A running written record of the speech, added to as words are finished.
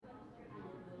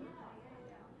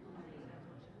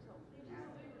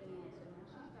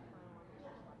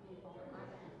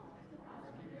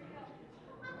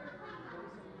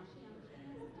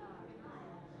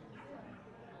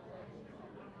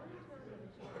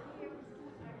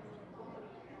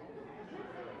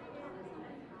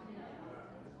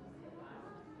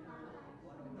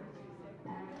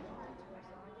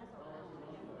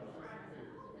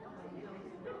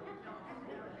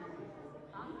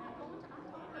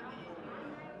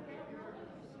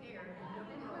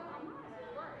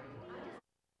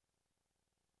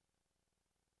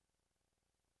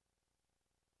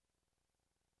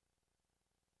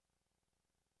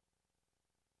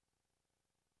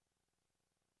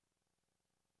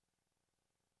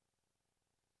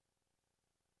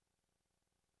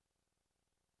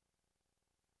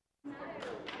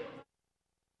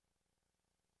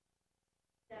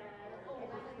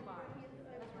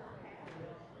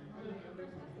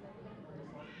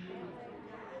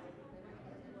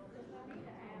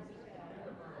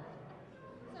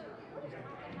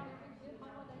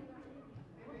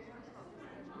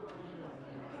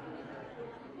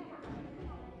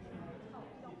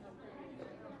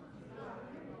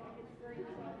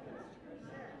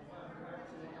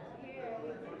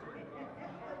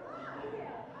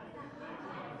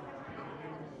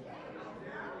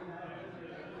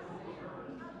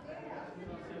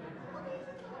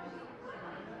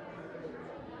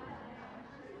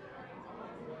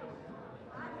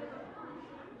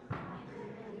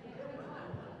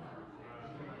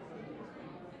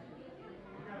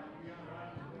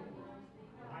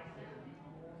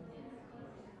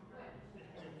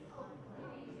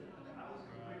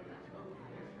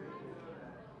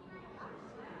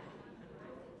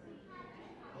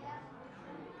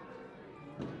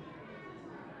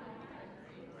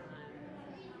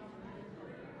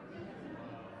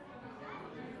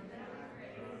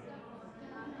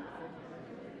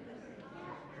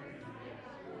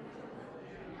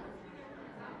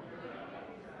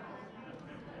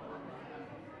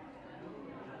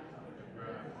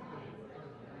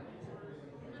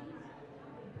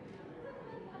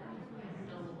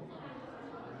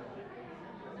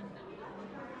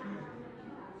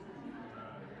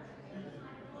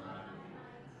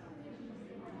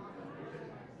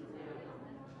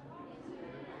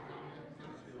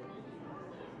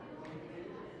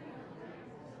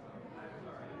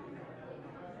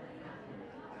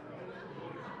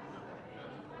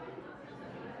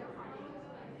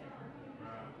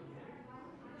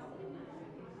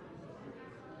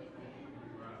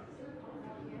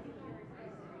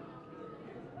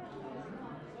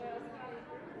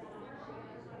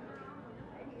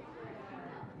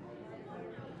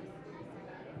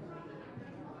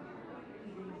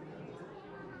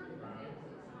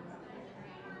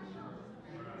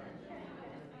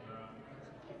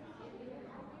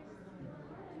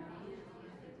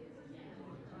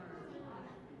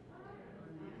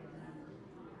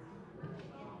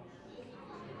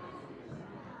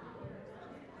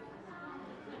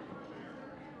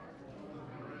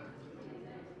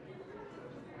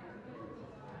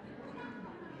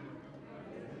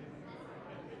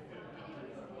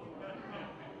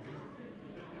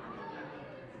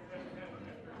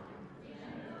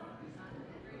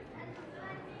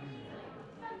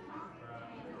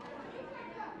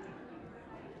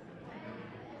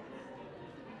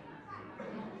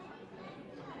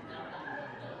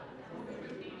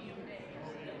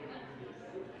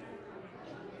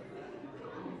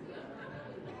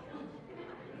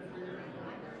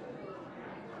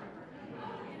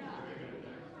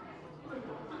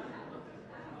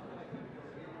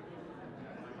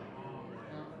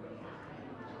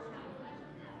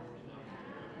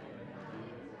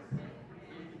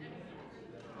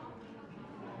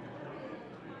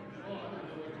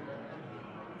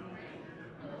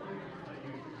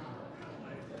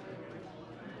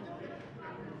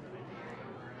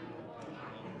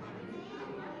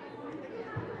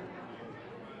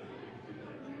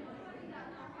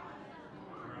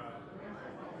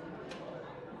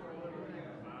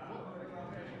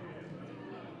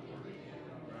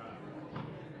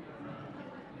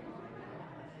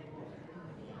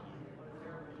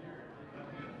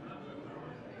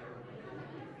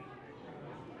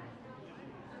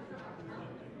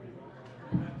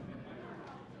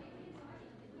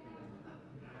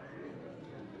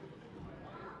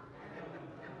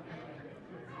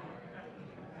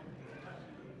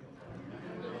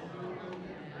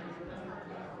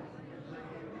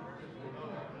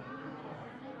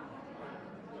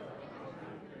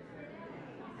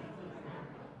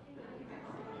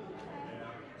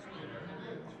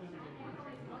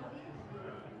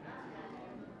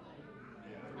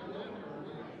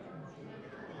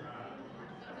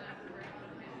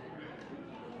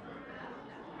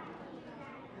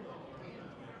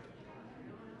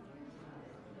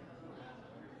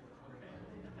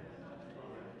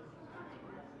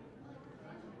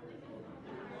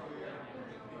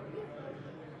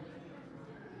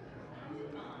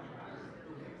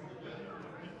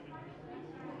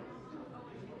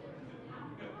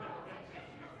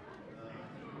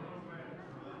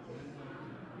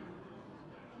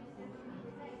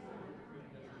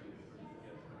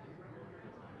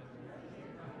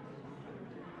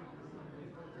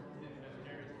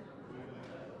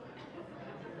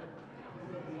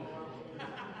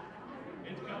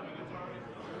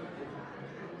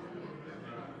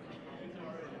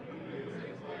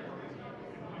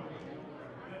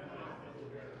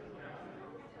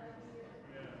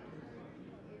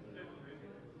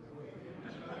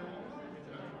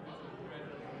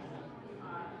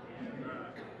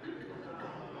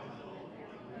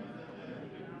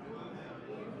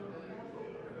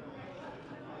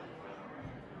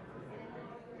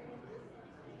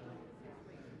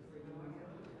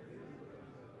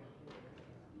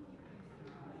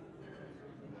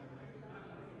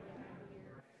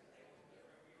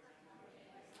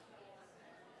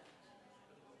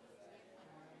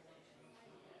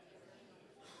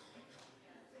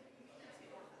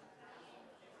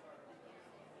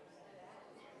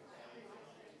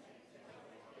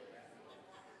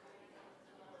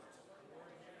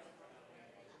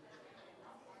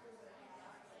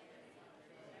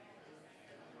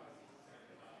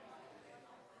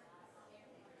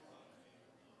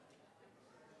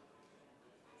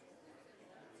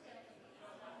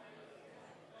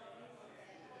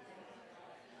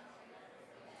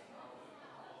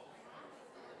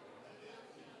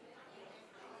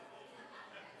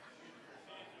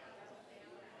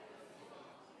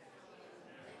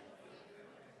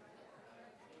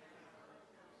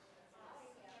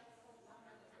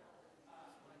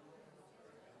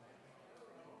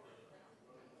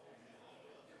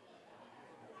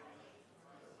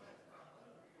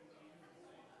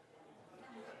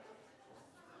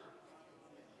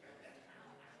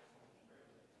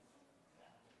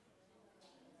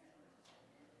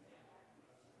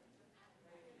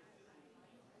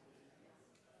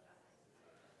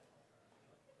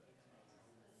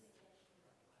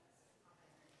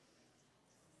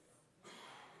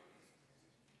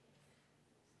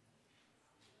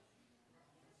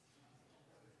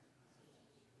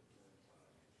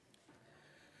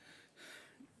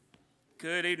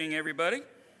Good evening, everybody.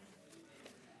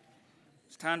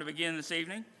 It's time to begin this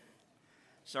evening.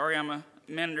 Sorry I'm a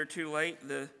minute or two late.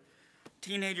 The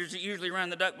teenagers that usually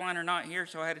run the duck blind are not here,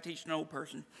 so I had to teach an old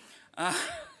person.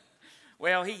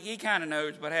 Well, he kind of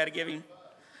knows, but I had to give him...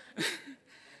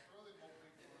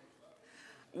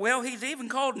 Well, he's even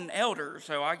called an elder,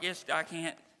 so I guess I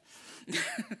can't...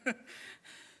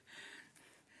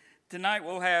 Tonight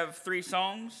we'll have 3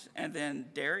 songs, and then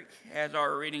Derek has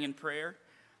our reading and prayer.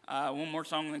 One more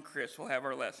song, and then Chris will have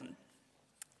our lesson.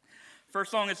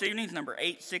 First song this evening is number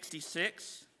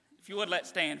 866. If you would, let's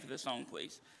stand for this song,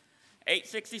 please.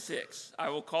 866, I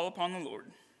Will Call Upon the Lord.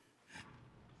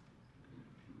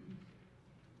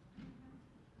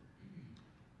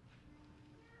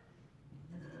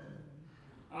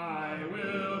 I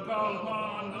will call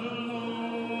upon the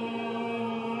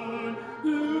Lord,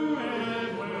 who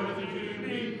is worthy to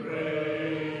be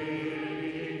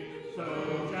praised.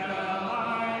 So shall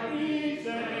I be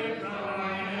saved from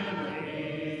my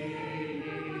enemies.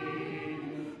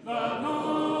 The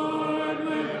Lord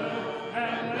liveth,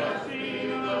 and blessed be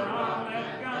the rock,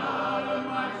 let God of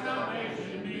my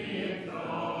salvation be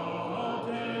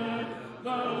exalted.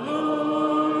 The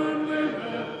Lord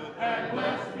liveth, and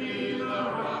blessed be the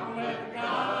rock, let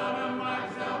God of my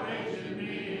salvation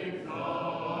be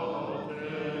exalted.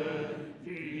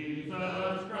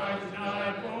 Jesus Christ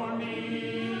died for me,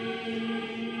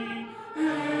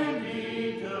 and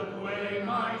he took away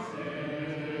my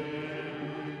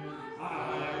sin. I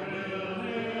will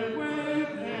live with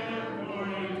him for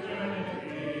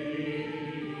eternity.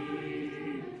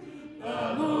 The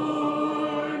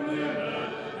Lord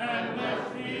liveth, and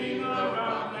blessed be the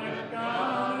rock, let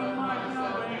God of my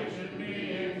salvation be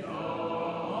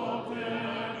exalted.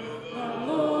 The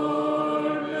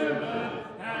Lord liveth,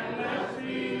 and blessed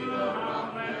be the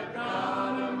rock, let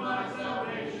God of my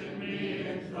salvation be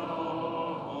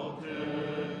exalted.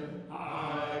 I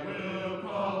will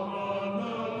call on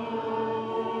the Lord.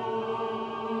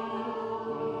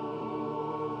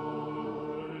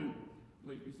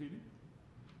 Please be seated.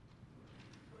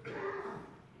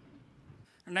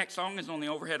 Our next song is on the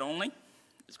overhead only.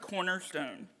 It's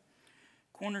Cornerstone.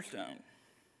 Cornerstone.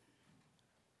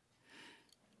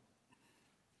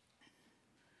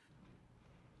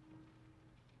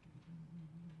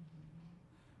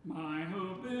 My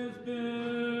hope is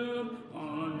built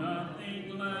on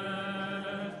nothing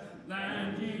less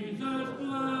than Jesus'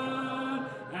 blood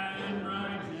and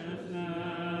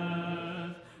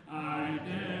righteousness. I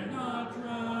dare not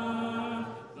trust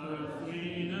the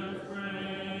sweetest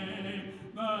frame,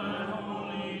 but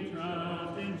wholly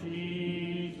trust in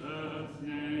Jesus'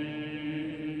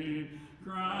 name.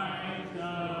 Christ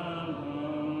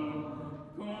alone,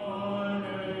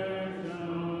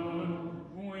 cornerstone,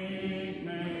 weak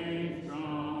made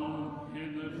strong in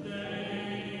the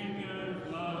Savior's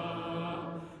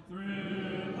love.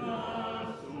 Through the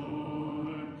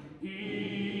storm, he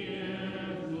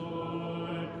is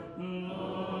Lord,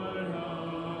 Lord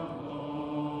of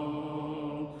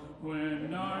all.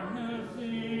 When darkness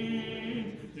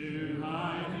seems to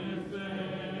hide his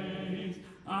face,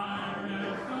 I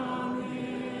rest on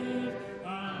his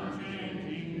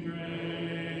unchanging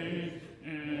grace.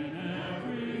 In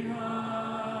every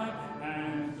high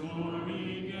and stormy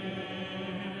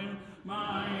gale,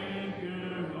 my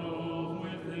anchor holds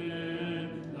within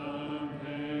the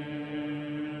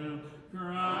veil.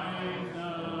 Christ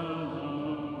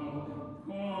alone,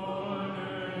 cornerstone,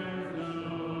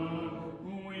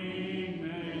 weak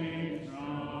made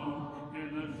strong in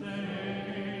the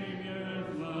Savior's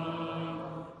love.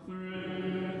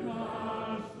 Through the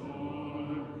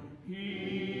storm, he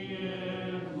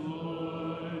is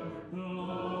Lord,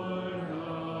 Lord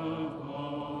of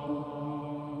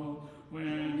all.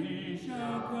 When he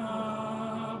shall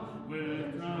come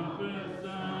with trumpet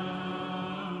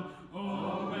sound,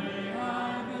 oh, may I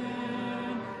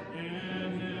then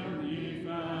in him be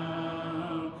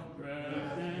found,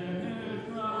 dressed in his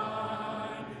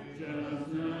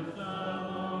righteousness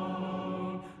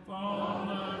alone,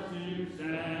 faultless to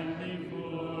stand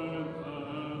before the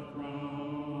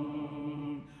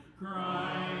throne.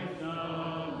 Christ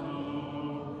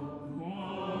alone,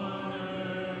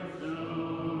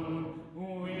 cornerstone,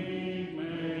 weak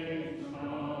made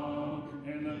strong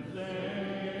in the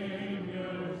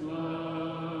Savior's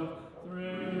love.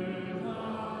 Through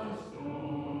the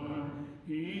storm,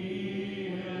 he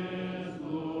is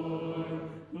Lord,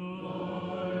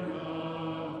 Lord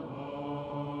of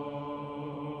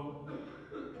all.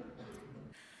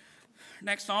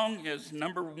 Next song is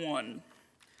number 1.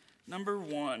 Number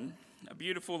 1, A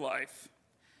Beautiful Life.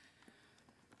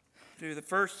 Do the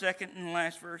first, second, and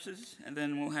last verses, and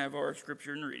then we'll have our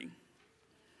scripture and reading.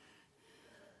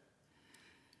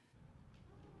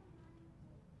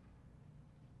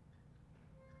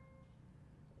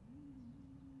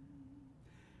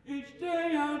 Each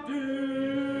day I'll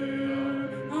do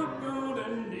a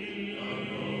golden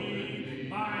deed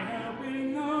by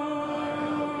helping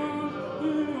those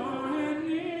who are in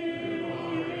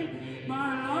need.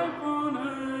 My life on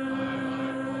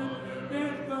earth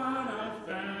is but a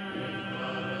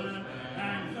stand,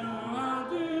 and so I'll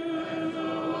do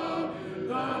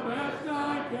the best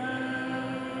I can.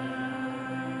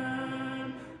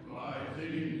 My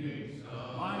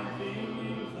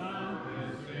singing sun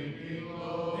is sinking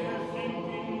low, a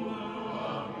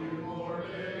few more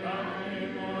days,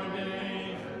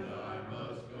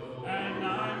 and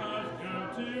I must go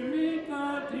to meet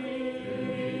the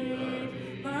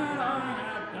deeds that I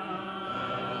have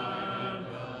done,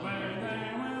 where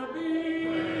there will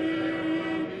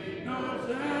be no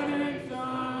setting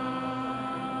sun.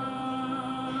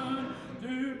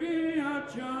 To be a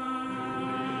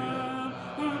child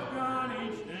of God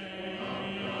each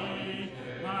day,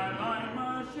 my light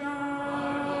must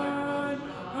shine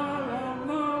along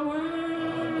the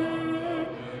way.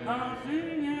 I'll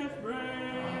sing His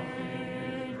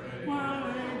praise while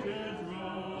ages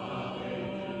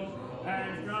roll,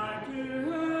 and strive to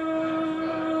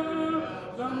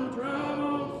help some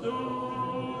troubled soul.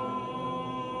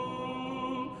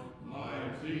 My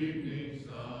evening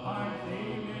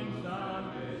sun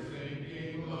is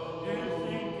sinking low,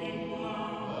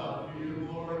 a few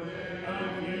more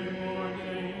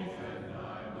days,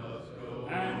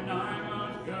 and I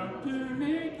must go to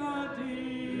meet the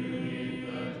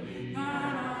deeds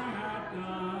that I have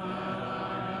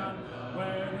done,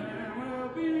 where there will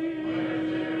be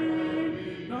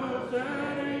no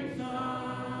setting sun.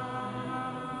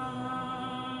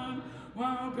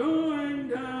 While going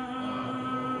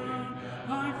down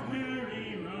life's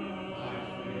weary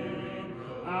road,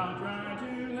 I'll try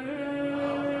to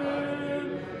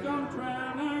live some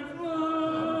traveler's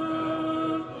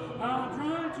blood. I'll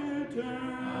try to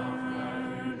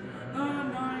turn the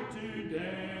night to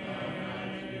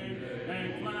day,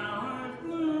 make flowers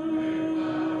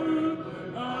bloom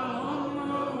along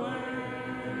the way.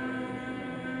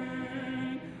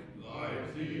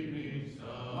 Life's evening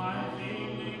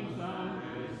sun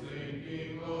is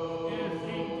sinking low, a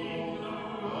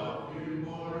few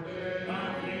more days,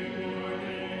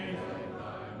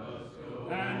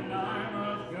 and I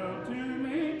must go to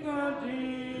meet the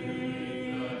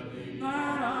deeds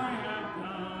that I have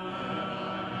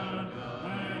done,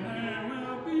 and there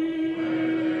will be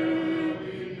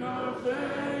no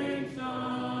setting sun.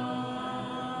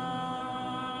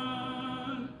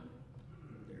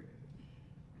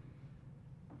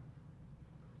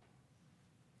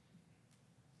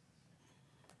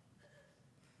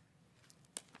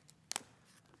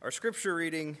 Our scripture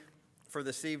reading for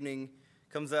this evening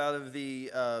comes out of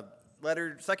the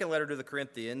second letter to the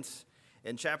Corinthians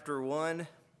in chapter 1,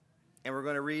 and we're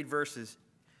going to read verses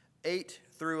 8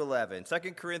 through 11. 2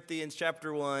 Corinthians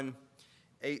chapter 1,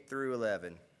 8 through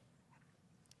 11.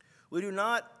 We do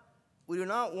not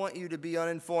want you to be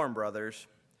uninformed, brothers,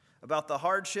 about the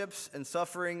hardships and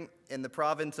suffering in the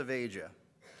province of Asia.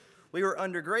 We were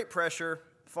under great pressure,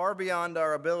 far beyond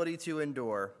our ability to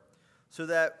endure, so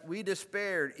that we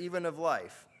despaired even of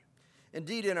life.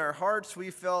 Indeed, in our hearts we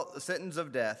felt the sentence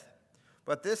of death.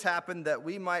 But this happened that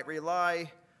we might not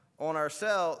rely on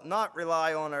ourselves,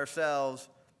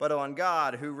 but on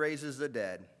God who raises the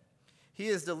dead. He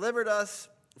has delivered us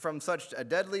from such a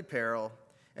deadly peril,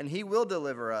 and He will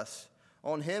deliver us.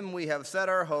 On Him we have set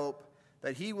our hope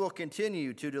that He will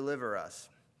continue to deliver us.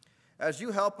 As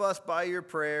you help us by your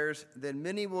prayers, then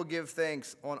many will give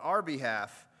thanks on our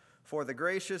behalf for the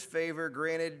gracious favor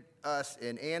granted us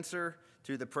in answer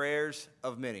to the prayers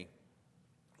of many.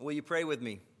 Will you pray with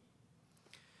me?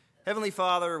 Heavenly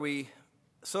Father, we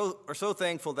are so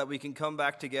thankful that we can come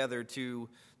back together to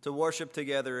worship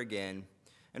together again.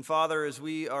 And Father, as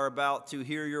we are about to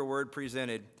hear your word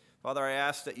presented, Father, I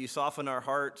ask that you soften our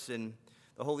hearts and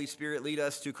the Holy Spirit lead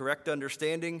us to correct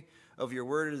understanding of your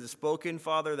word as it is spoken,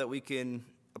 Father, that we can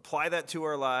apply that to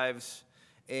our lives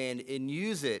and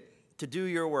use it to do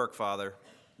your work, Father,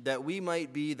 that we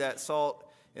might be that salt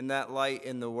and that light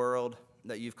in the world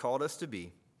that you've called us to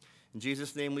be. In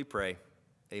Jesus' name we pray.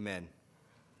 Amen.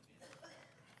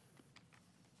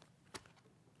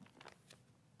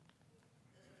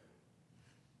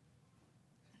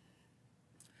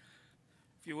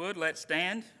 If you would, let's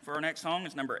stand for our next song.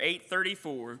 It's number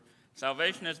 834.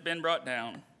 Salvation has been brought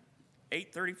down.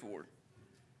 834.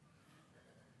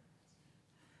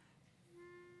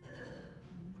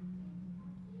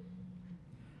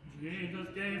 Jesus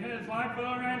gave his life for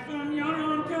ransom, young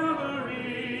on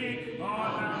Calvary, on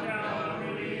Mount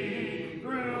Calvary,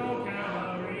 through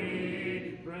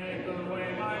Calvary. Break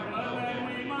away my blood that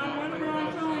we might win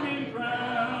bright shining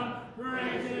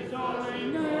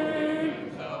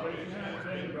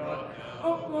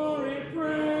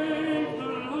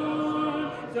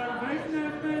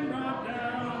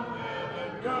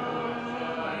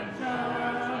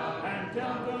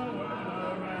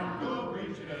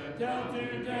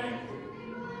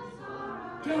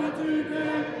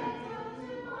today.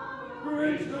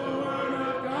 Preach the word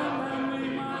of God that we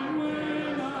might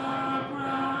win a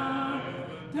crown.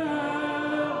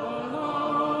 Tell the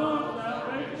Lord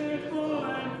salvation is full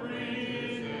and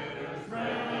free.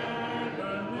 Spread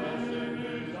the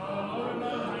news all over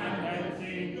the land and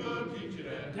sea.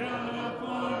 Tell the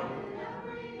poor,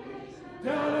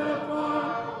 tell the poor,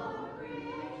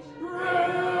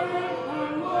 praise the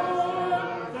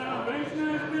Lord, salvation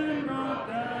has been brought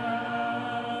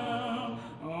down.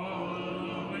 All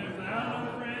alone without a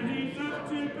friend, he's up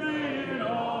to pay it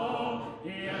all.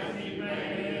 Yes, he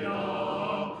paid it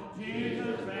all.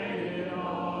 Jesus paid it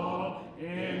all.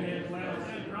 In his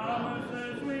blessed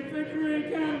promises, sweet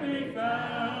victory can be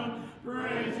found.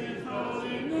 Praise his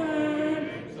holy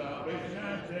name. Salvation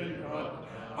has been brought.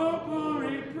 Oh,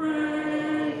 glory,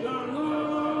 praise the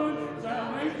Lord.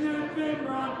 Salvation has been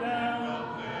brought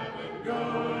down. Go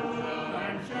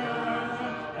and shine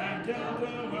and tell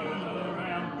the world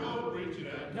around.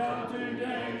 Tell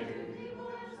today.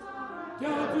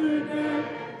 Tell today.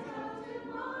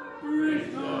 Preach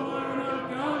the word of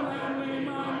God that we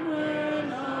might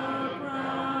win a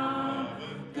crown.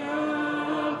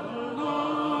 Tell the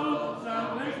Lord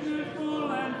salvation is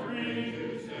full and free.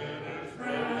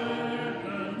 Spread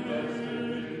the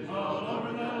news all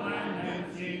over the land and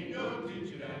sea.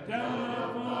 Tell the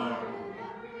poor,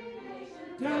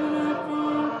 tell the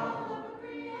poor,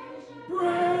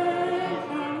 praise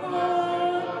the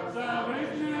Lord,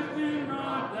 salvation has been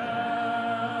brought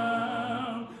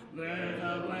down. There's a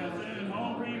blessed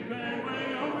home prepared way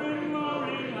over in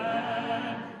glory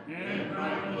land, in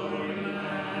bright glory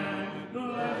land,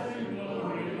 blessed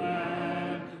glory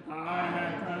land. I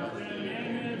have trusted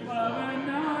in his love and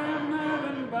now I am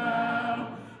heaven bound.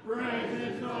 Praise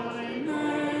his holy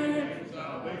name,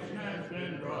 salvation has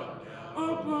been brought.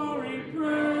 Oh, glory,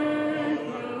 praise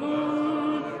the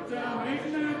Lord,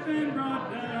 salvation has been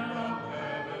brought down.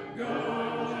 Go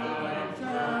and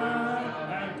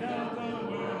shine and tell the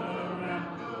world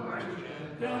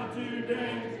around. Tell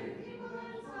today,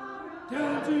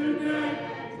 tell today.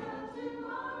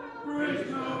 Preach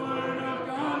the word of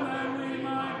God that we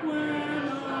might win a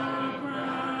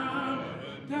crown.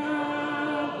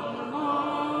 Tell the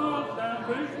Lord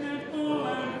salvation is full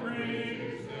and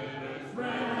free.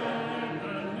 Spread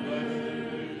the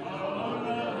news all over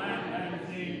the land and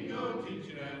sea.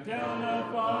 Tell the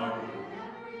far,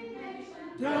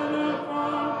 tell the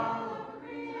far,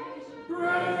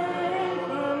 praise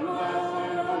the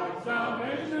Lord,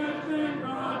 salvation has been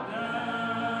brought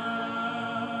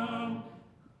down.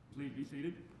 Please be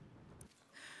seated.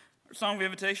 Our song of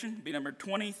invitation be number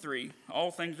 23.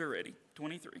 All things are ready.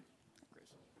 23.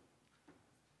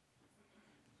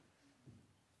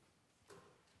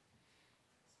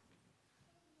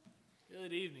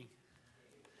 Good evening.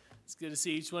 It's good to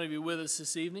see each one of you with us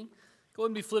this evening. Go ahead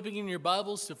and be flipping in your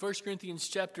Bibles to 1 Corinthians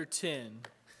chapter 10.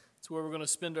 That's where we're going to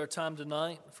spend our time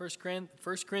tonight. 1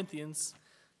 Corinthians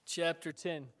chapter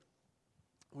 10.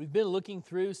 We've been looking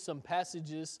through some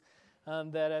passages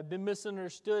that have been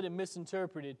misunderstood and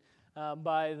misinterpreted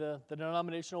by the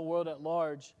denominational world at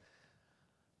large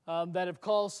that have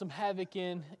caused some havoc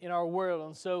in our world.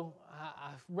 And so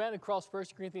I ran across 1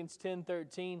 Corinthians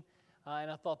 10:13,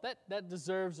 and I thought that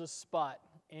deserves a spot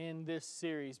in this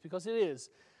series because it is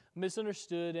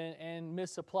misunderstood and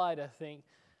misapplied, I think.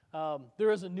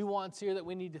 There is a nuance here that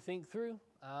we need to think through,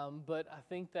 but I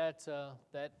think that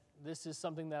this is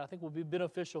something that I think will be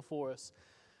beneficial for us.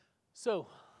 So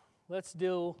let's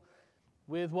deal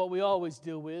with what we always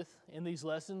deal with in these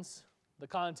lessons, the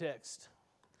context.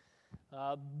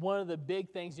 One of the big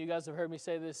things, you guys have heard me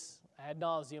say this ad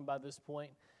nauseum by this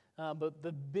point, but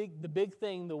the big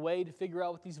thing, the way to figure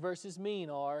out what these verses mean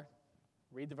are,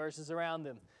 read the verses around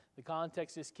them. The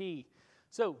context is key.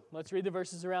 So let's read the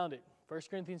verses around it. 1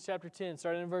 Corinthians chapter 10,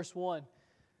 starting in verse 1.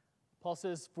 Paul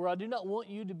says, "For I do not want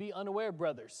you to be unaware,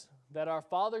 brothers, that our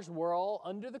fathers were all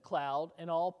under the cloud, and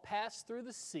all passed through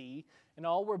the sea, and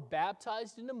all were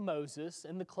baptized into Moses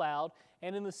in the cloud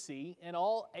and in the sea, and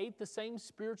all ate the same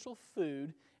spiritual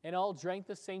food, and all drank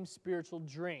the same spiritual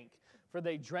drink. For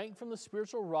they drank from the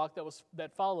spiritual rock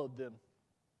that followed them,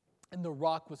 and the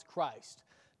rock was Christ.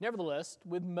 Nevertheless,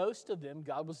 with most of them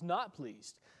God was not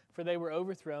pleased, for they were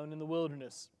overthrown in the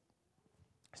wilderness."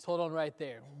 Just hold on right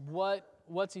there.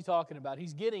 What's he talking about?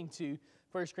 He's getting to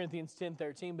 1 Corinthians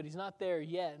 10:13, but he's not there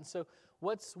yet. And so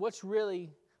what's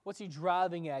he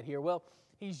driving at here? Well,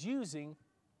 he's using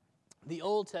the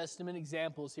Old Testament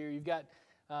examples here. You've got,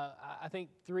 I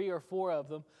think, 3 or 4 of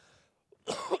them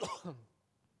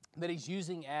that he's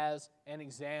using as an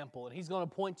example. And he's going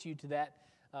to point you to that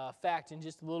fact in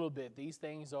just a little bit. These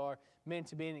things are meant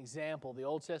to be an example. The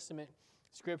Old Testament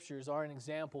Scriptures are an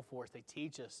example for us. They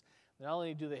teach us. Not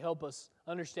only do they help us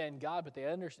understand God, but they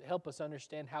help us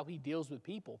understand how He deals with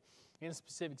people in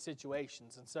specific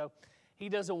situations. And so He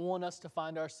doesn't want us to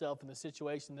find ourselves in the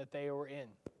situation that they were in.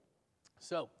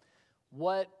 So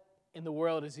what in the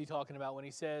world is He talking about when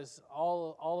He says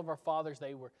all of our fathers,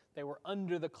 they were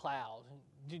under the cloud?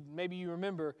 Maybe you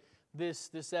remember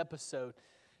this episode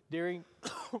during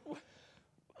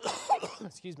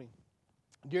excuse me,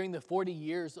 during the 40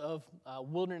 years of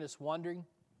wilderness wandering.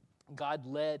 God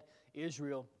led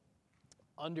Israel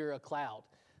under a cloud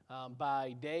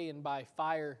by day and by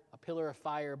fire, a pillar of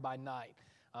fire by night.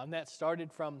 That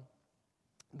started from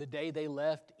the day they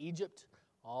left Egypt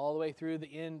all the way through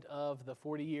the end of the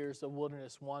 40 years of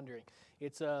wilderness wandering.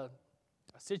 It's a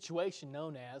situation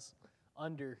known as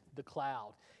under the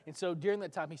cloud. And so during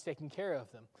that time, He's taking care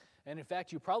of them. And in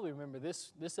fact, you probably remember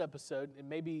this episode. It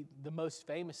may be the most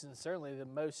famous and certainly the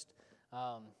most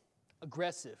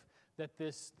aggressive that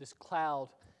this cloud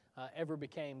ever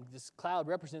became. This cloud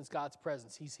represents God's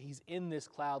presence. He's in this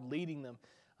cloud leading them.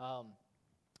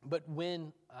 But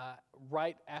when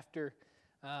right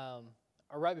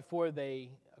before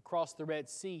they cross the Red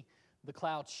Sea, the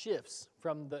cloud shifts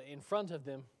from in front of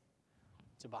them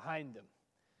to behind them.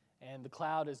 And the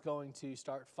cloud is going to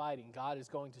start fighting. God is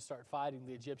going to start fighting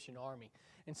the Egyptian army.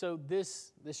 And so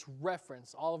this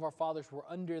reference, all of our fathers were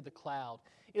under the cloud,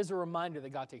 is a reminder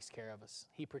that God takes care of us.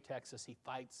 He protects us. He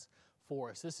fights for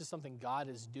us. This is something God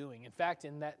is doing. In fact,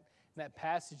 in that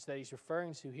passage that he's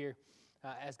referring to here,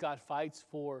 as God fights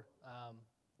for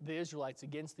the Israelites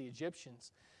against the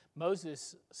Egyptians,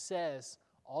 Moses says,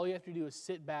 all you have to do is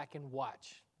sit back and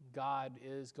watch. God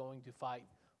is going to fight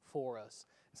for us.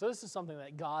 So this is something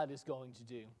that God is going to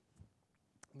do.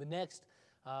 The next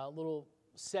little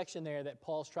section there that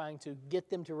Paul's trying to get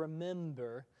them to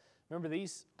remember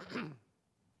these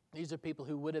these are people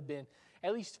who would have been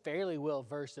at least fairly well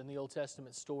versed in the Old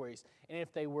Testament stories. And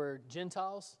if they were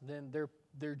Gentiles, then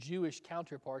their Jewish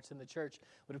counterparts in the church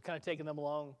would have kind of taken them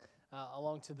along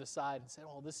to the side and said,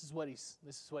 "Oh, this is what he's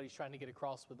trying to get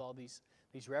across with all these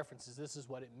references. This is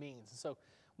what it means." And so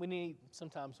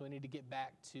sometimes we need to get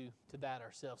back to that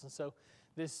ourselves. And so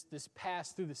this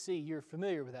pass through the sea, you're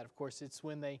familiar with that, of course. It's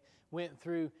when they went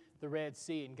through the Red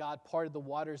Sea and God parted the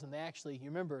waters, and you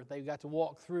remember, they got to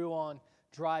walk through on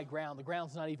dry ground. The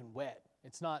ground's not even wet.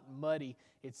 It's not muddy.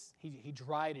 He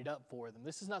dried it up for them.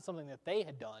 This is not something that they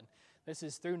had done. This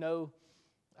is through no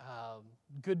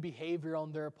good behavior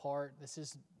on their part. This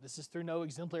is through no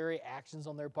exemplary actions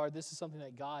on their part. This is something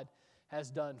that God has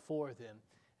done for them.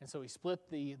 And so He split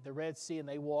the Red Sea, and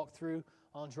they walked through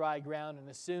on dry ground. And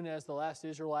as soon as the last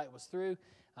Israelite was through,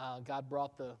 God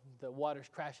brought the waters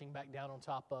crashing back down on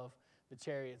top of the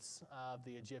chariots of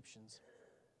the Egyptians.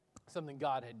 Something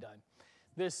God had done.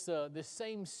 This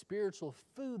same spiritual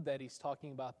food that he's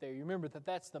talking about there, you remember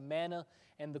that's the manna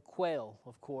and the quail,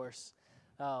 of course.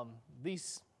 Let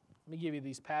me give you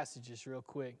these passages real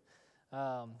quick.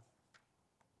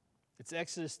 It's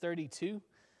Exodus 32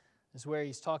 is where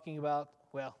he's talking about,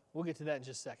 well, we'll get to that in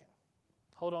just a second.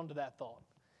 Hold on to that thought.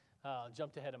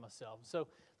 Jumped ahead of myself. So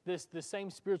the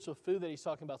same spiritual food that he's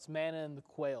talking about is manna and the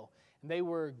quail. And they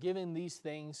were given these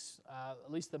things, at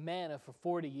least the manna, for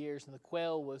 40 years, and the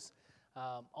quail was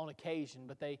on occasion.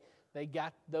 But they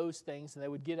got those things, and they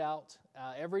would get out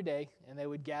every day, and they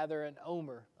would gather an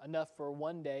omer, enough for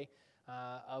one day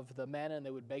of the manna, and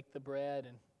they would bake the bread,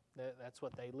 and that's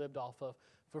what they lived off of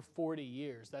for 40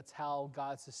 years. That's how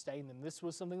God sustained them. This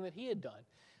was something that He had done.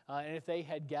 And if they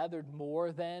had gathered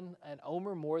more than an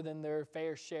omer, more than their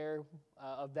fair share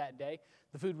of that day,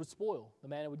 the food would spoil. The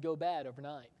manna would go bad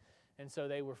overnight. And so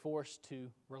they were forced to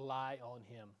rely on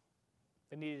Him.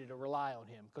 They needed to rely on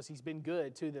Him because He's been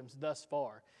good to them thus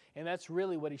far. And that's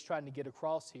really what he's trying to get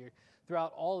across here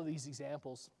throughout all of these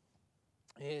examples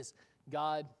is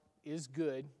God is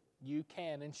good. You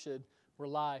can and should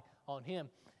rely on Him.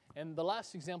 And the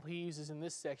last example he uses in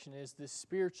this section is this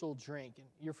spiritual drink. And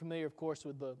you're familiar, of course,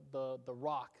 with the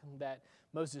rock that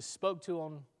Moses spoke to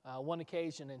on one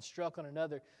occasion and struck on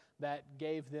another that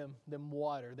gave them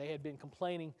water. They had been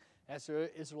complaining, as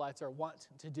the Israelites are wont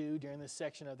to do during this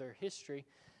section of their history,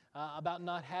 about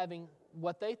not having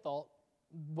what they thought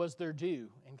was their due.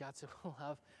 And God said,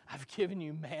 well, I've given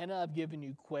you manna, I've given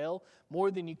you quail,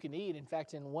 more than you can eat. In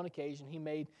fact, in one occasion, He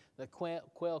made the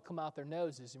quail come out their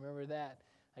noses. You remember that?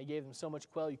 He gave them so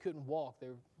much quail you couldn't walk. They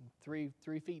were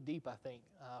 3 feet deep, I think,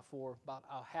 for about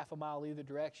half a mile either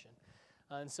direction.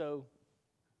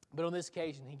 But on this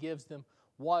occasion, He gives them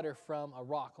water from a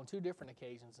rock on 2 different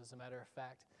occasions, as a matter of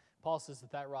fact. Paul says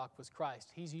that rock was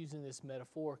Christ. He's using this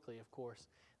metaphorically, of course.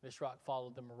 This rock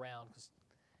followed them around because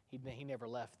he never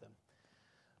left them.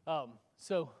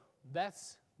 So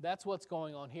that's what's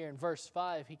going on here. In verse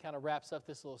 5, he kind of wraps up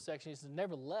this little section. He says,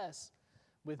 nevertheless,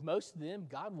 with most of them,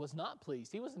 God was not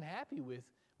pleased. He wasn't happy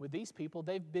with these people.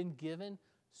 They've been given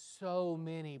so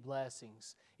many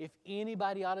blessings. If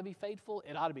anybody ought to be faithful,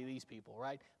 it ought to be these people,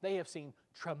 right? They have seen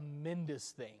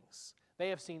tremendous things. They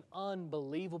have seen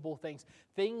unbelievable things.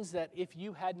 Things that if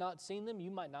you had not seen them, you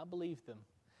might not believe them.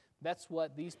 That's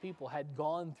what these people had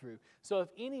gone through. So if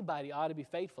anybody ought to be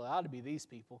faithful, it ought to be these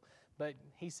people. But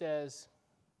he says,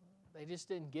 they just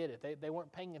didn't get it. They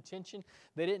weren't paying attention.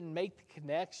 They didn't make the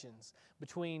connections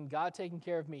between God taking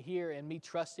care of me here and me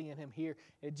trusting in Him here.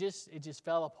 It just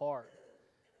fell apart.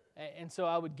 And so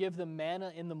I would give them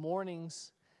manna in the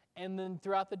mornings, and then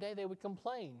throughout the day they would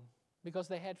complain because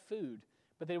they had food,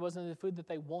 but it wasn't the food that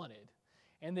they wanted.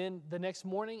 And then the next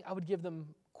morning I would give them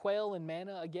quail and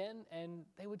manna again, and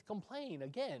they would complain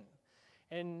again.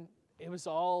 And it was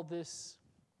all this,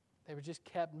 they were just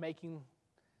kept making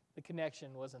the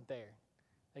connection wasn't there.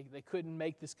 They couldn't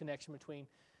make this connection between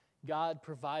God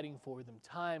providing for them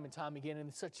time and time again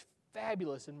in such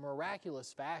fabulous and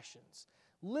miraculous fashions,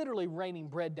 literally raining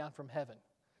bread down from heaven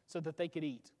so that they could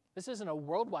eat. This isn't a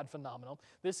worldwide phenomenon.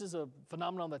 This is a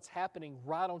phenomenon that's happening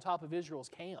right on top of Israel's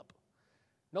camp.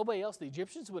 Nobody else, the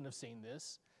Egyptians wouldn't have seen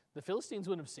this. The Philistines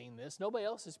wouldn't have seen this. Nobody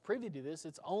else is privy to this.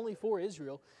 It's only for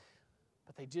Israel.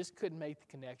 But they just couldn't make the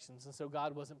connections, and so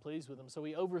God wasn't pleased with them. So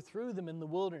He overthrew them in the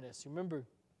wilderness. You remember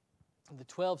the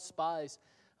 12 spies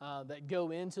that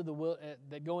go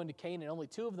into Canaan. Only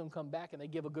 2 of them come back, and they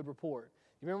give a good report.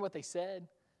 You remember what they said?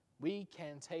 We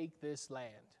can take this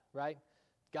land, right?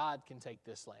 God can take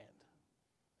this land.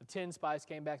 The 10 spies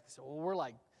came back and said, well, we're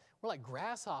like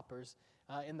grasshoppers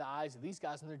in the eyes of these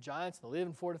guys, and they're giants, and they live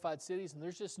in fortified cities, and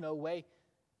there's just no way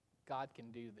God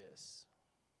can do this.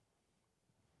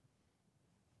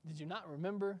 Did you not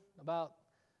remember about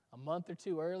a month or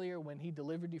 2 earlier when He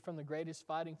delivered you from the greatest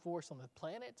fighting force on the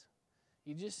planet?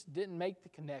 You just didn't make the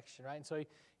connection, right? And so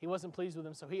he wasn't pleased with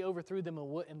them, so He overthrew them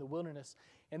in the wilderness.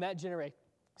 And that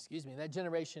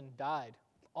generation died,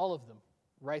 all of them,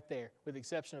 right there, with the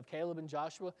exception of Caleb and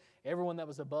Joshua. Everyone that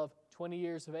was above 20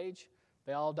 years of age,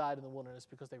 they all died in the wilderness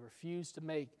because they refused to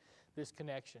make this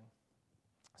connection.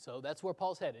 So that's where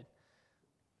Paul's headed.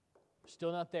 We're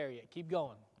still not there yet. Keep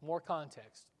going. More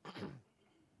context.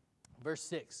 Verse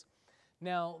 6.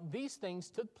 Now, these things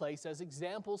took place as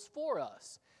examples for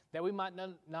us, that we might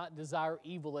not desire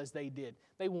evil as they did.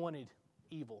 They wanted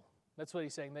evil. That's what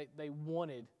he's saying. They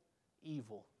wanted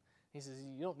evil. He says,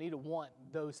 you don't need to want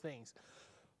those things.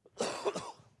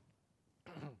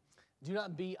 Do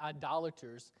not be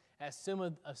idolaters, as some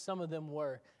of them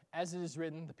were. As it is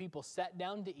written, the people sat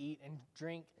down to eat and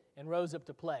drink and rose up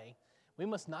to play. We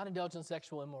must not indulge in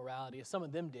sexual immorality, as some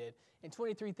of them did, and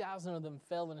 23,000 of them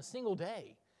fell in a single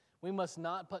day. We must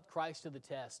not put Christ to the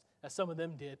test, as some of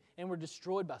them did, and were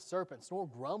destroyed by serpents, nor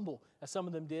grumble, as some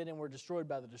of them did, and were destroyed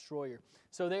by the destroyer.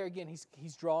 So there again,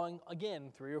 he's drawing,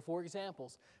 again, 3 or 4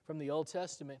 examples from the Old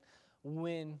Testament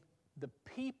when the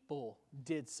people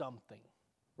did something,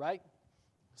 right?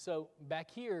 So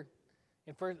back here,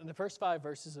 in the first 5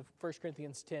 verses of 1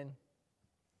 Corinthians 10,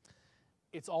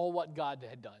 it's all what God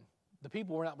had done. The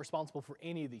people were not responsible for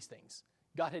any of these things.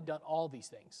 God had done all these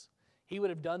things. He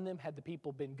would have done them had the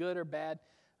people been good or bad.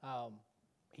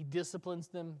 He disciplines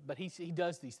them, but he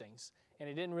does these things. And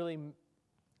it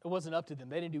wasn't up to them.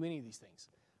 They didn't do any of these things.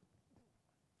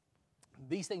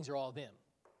 These things are all them.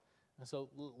 And so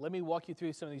let me walk you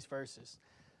through some of these verses.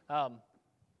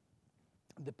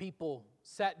 The people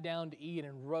sat down to eat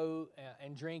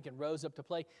and drink and rose up to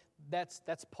play. That's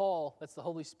Paul, that's the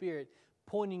Holy Spirit,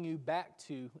 pointing you back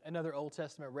to another Old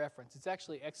Testament reference. It's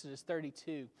actually Exodus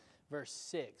 32, verse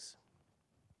 6.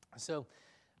 So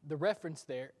the reference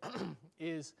there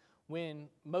is when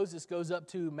Moses goes up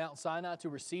to Mount Sinai to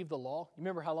receive the law. You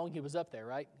remember how long he was up there,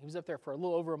 right? He was up there for a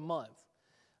little over a month.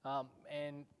 At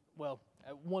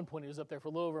one point he was up there for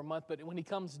a little over a month, but when he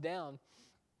comes down,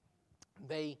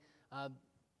 he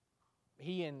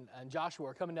and Joshua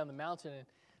are coming down the mountain, and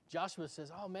Joshua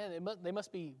says, oh man, they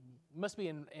must be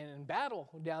in battle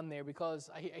down there because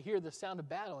I hear the sound of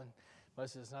battle. And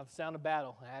Moses says, it's not the sound of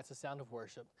battle, that's the sound of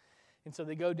worship. And so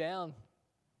they go down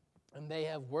and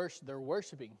they're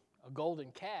worshiping a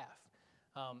golden calf.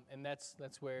 And that's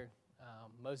where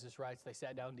Moses writes, they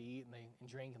sat down to eat and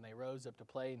drink and they rose up to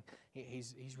play. And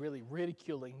he's really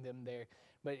ridiculing them there.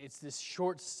 But it's this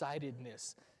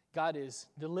short-sightedness. God is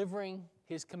delivering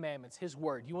His commandments, His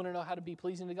word. You want to know how to be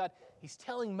pleasing to God? He's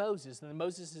telling Moses, and then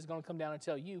Moses is going to come down and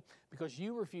tell you because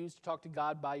you refuse to talk to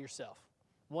God by yourself.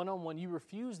 One-on-one, you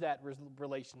refuse that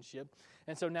relationship.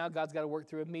 And so now God's got to work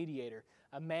through a mediator,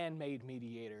 a man-made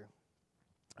mediator.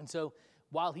 And so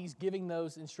while he's giving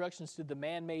those instructions to the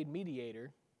man-made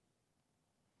mediator,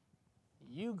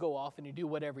 you go off and you do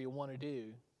whatever you want to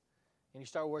do, and you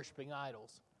start worshiping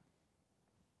idols.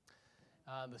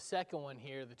 The second one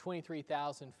here, the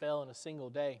 23,000 fell in a single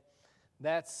day.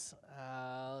 That's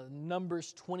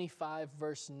Numbers 25,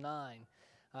 verse 9.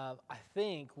 I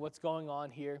think what's going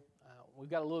on here, we've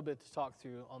got a little bit to talk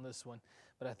through on this one,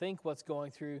 but I think what's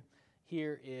going through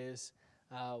here is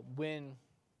when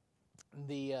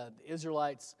the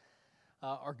Israelites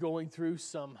are going through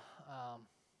some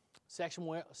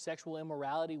sexual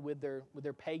immorality with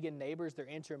their pagan neighbors. They're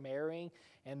intermarrying,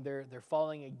 and they're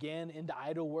falling again into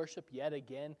idol worship yet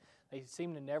again. They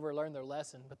seem to never learn their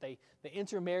lesson, but they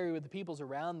intermarry with the peoples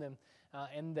around them,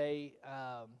 and they,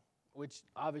 which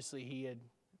obviously he had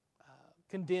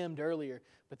condemned earlier,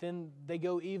 but then they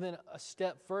go even a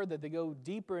step further. They go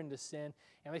deeper into sin,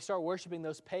 and they start worshiping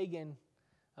those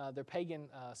their pagan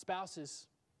spouses'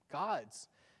 gods,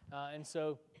 and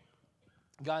so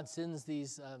God sends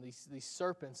these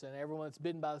serpents, and everyone that's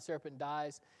bitten by the serpent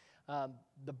dies.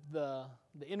 The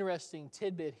interesting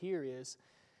tidbit here is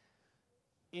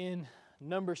in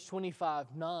Numbers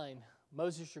 25:9,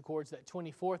 Moses records that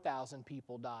 24,000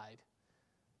 people died.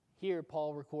 Here,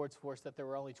 Paul records for us that there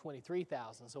were only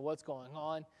 23,000. So what's going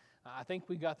on? I think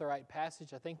we got the right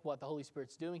passage. I think what the Holy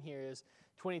Spirit's doing here is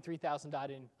 23,000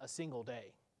 died in a single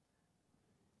day.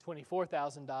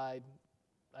 24,000 died.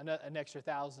 An extra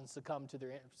 1,000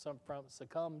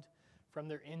 succumbed from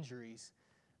their injuries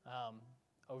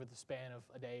over the span of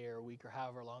a day or a week or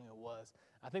however long it was.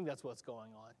 I think that's what's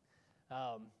going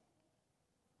on.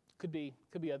 Could be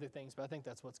other things, but I think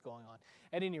that's what's going on.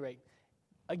 At any rate,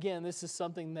 again, this is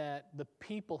something that the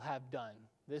people have done.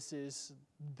 This is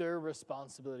their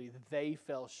responsibility. They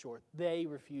fell short. They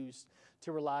refused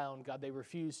to rely on God. They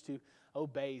refused to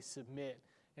obey, submit.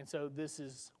 And so this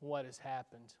is what has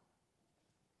happened.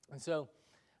 And so,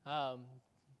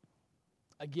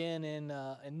 again, in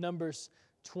Numbers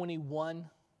 21,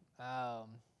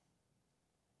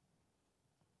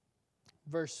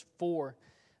 verse 4,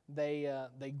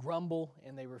 they grumble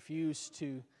and they refuse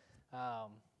to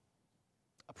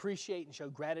appreciate and show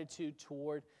gratitude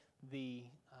toward the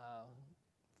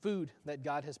food that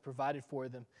God has provided for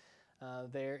them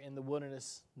there in the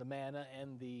wilderness, the manna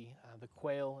and the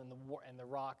quail and the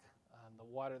rock, the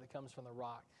water that comes from the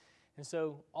rock. And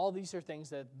so all these are things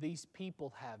that these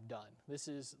people have done. This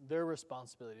is their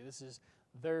responsibility. This is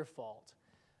their fault.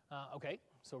 Okay,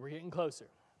 so we're getting closer.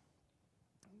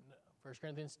 1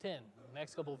 Corinthians 10,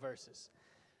 next couple of verses.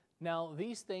 Now,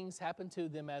 these things happened to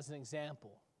them as an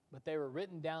example, but they were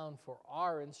written down for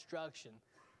our instruction,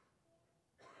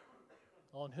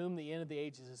 on whom the end of the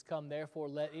ages has come. Therefore,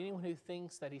 let anyone who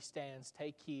thinks that he stands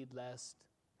take heed lest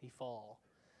he fall.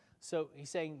 So he's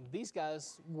saying these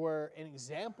guys were an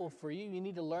example for you. You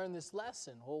need to learn this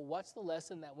lesson. Well, what's the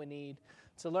lesson that we need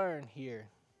to learn here?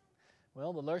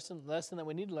 Well, the lesson that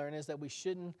we need to learn is that we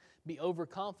shouldn't be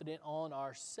overconfident on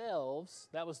ourselves.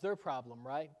 That was their problem,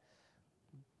 right?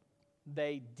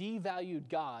 They devalued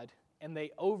God and they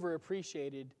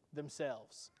overappreciated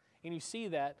themselves. And you see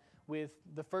that with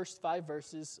the first 5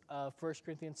 verses of 1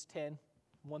 Corinthians 10,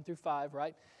 1 through 5,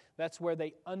 right? That's where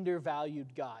they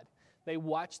undervalued God. They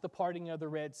watched the parting of the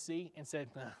Red Sea and said,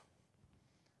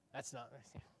 that's not,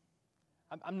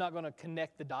 I'm not going to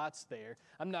connect the dots there.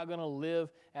 I'm not going to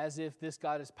live as if this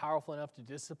God is powerful enough to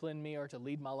discipline me or to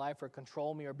lead my life or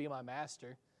control me or be my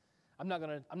master. I'm not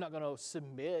going to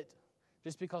submit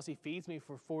just because he feeds me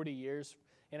for 40 years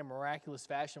in a miraculous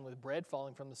fashion with bread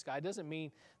falling from the sky. Doesn't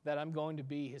mean that I'm going to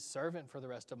be his servant for the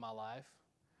rest of my life.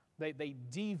 They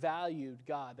devalued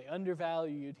God. They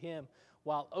undervalued him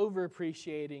while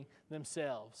overappreciating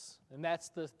themselves. And that's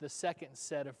the second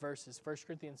set of verses, 1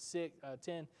 Corinthians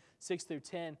 10, 6 through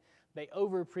 10. They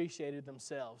overappreciated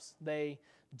themselves. They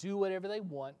do whatever they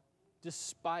want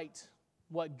despite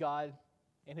what God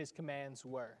and his commands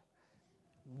were.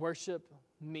 Worship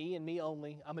me and me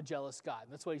only. I'm a jealous God.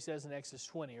 That's what he says in Exodus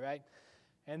 20, right?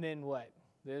 And then what?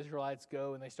 The Israelites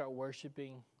go and they start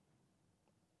worshiping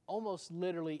almost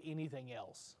literally anything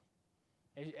else.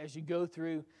 As you go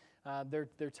through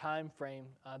their time frame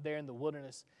there in the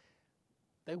wilderness,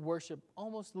 they worship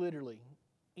almost literally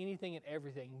anything and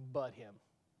everything but him,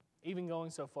 even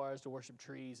going so far as to worship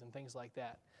trees and things like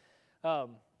that.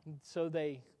 So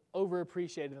they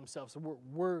overappreciated themselves. So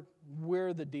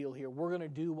we're the deal here. We're going to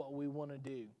do what we want to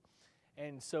do.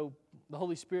 And so the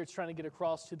Holy Spirit's trying to get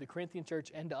across to the Corinthian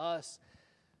church and to us,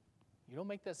 you don't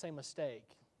make that same mistake.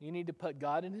 You need to put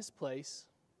God in his place,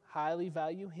 highly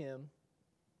value him,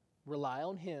 rely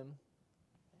on him.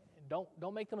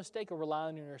 Don't make the mistake of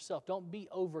relying on yourself. Don't be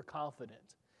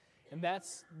overconfident. And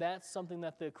that's something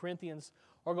that the Corinthians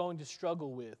are going to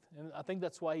struggle with. And I think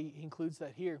that's why he includes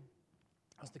that here.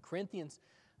 As the Corinthians,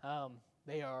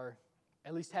 they are,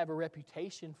 at least have a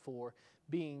reputation for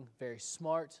being very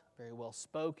smart, very well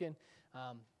spoken.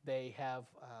 They have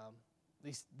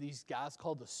these guys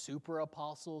called the super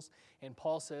apostles. And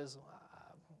Paul says,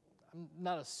 I'm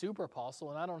not a super apostle,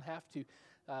 and I don't have to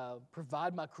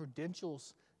provide my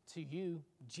credentials to you.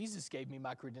 Jesus gave me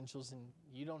my credentials, and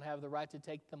you don't have the right to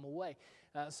take them away.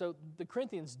 So the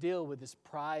Corinthians deal with this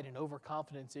pride and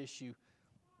overconfidence issue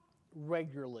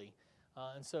regularly.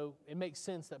 And so it makes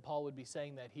sense that Paul would be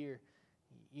saying that here.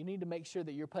 You need to make sure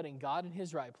that you're putting God in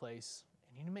his right place,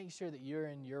 and you need to make sure that you're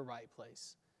in your right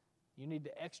place. You need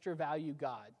to extra value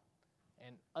God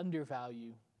and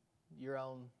undervalue your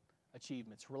own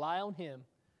achievements. Rely on him.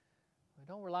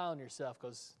 Don't rely on yourself,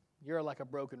 because you're like a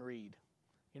broken reed.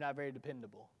 You're not very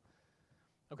dependable.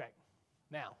 Okay,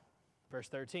 now, verse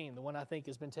 13, the one I think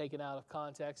has been taken out of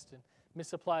context and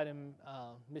misapplied and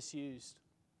misused.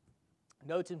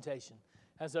 No temptation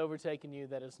has overtaken you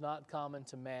that is not common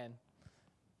to man.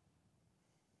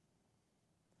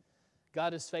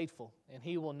 God is faithful, and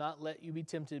he will not let you be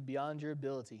tempted beyond your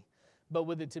ability. But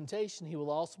with the temptation, he will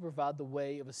also provide the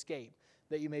way of escape,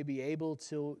 that you may be able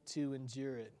to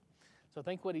endure it. So I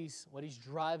think what he's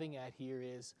driving at here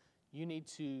is you need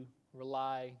to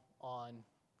rely on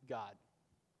God.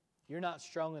 You're not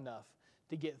strong enough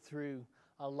to get through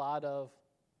a lot of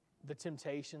the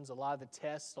temptations, a lot of the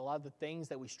tests, a lot of the things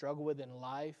that we struggle with in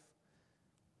life.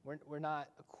 We're not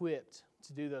equipped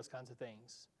to do those kinds of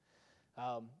things.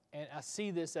 And I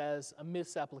see this as a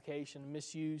misapplication,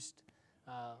 misused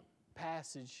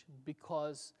passage,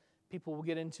 because people will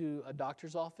get into a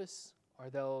doctor's office, or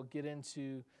they'll get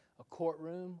into a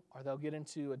courtroom, or they'll get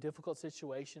into a difficult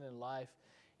situation in life,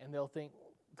 and they'll think,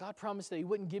 God promised that he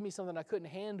wouldn't give me something I couldn't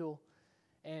handle.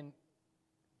 And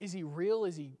is he real?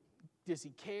 Does he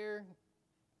care?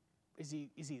 Is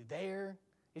he there?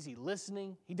 Is he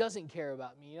listening? He doesn't care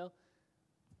about me,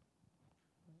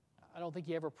 I don't think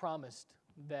he ever promised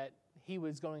that he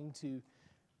was going to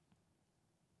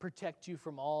protect you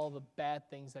from all the bad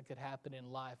things that could happen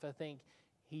in life. I think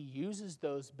he uses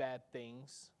those bad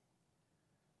things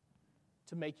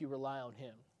to make you rely on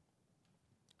him.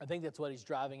 I think that's what he's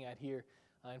driving at here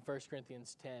in 1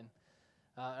 Corinthians 10.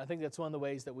 I think that's one of the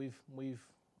ways that we've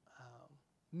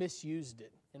misused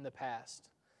it in the past.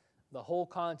 The whole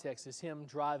context is him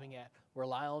driving at,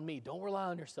 rely on me. Don't rely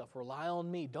on yourself. Rely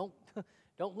on me. Don't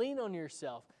lean on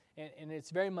yourself. And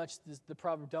it's very much the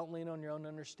proverb, don't lean on your own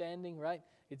understanding, right?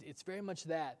 It's very much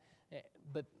that.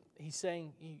 But he's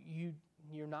saying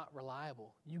you're not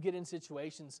reliable. You get in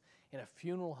situations in a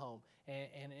funeral home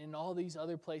and in all these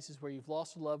other places where you've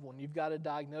lost a loved one, you've got a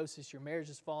diagnosis, your marriage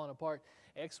is falling apart,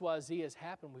 XYZ has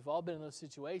happened. We've all been in those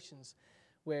situations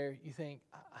where you think,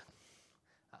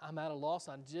 I'm at a loss.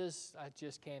 I just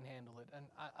can't handle it, and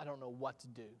I don't know what to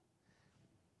do.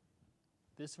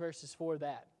 This verse is for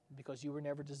that, because you were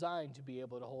never designed to be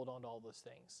able to hold on to all those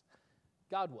things.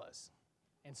 God was.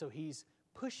 And so he's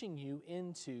pushing you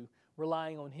into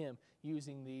relying on him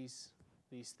using these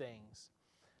things.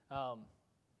 Let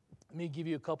me give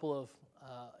you a couple of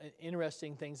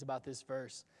interesting things about this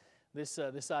verse.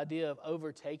 This idea of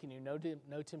overtaking you,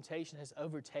 no temptation has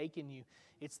overtaken you.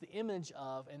 It's the image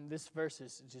of, and this verse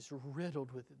is just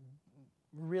riddled with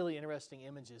really interesting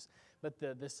images, but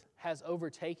this has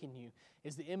overtaken you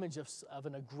is the image of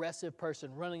an aggressive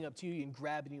person running up to you and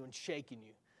grabbing you and shaking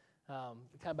you, kind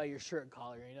of by your shirt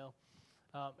collar,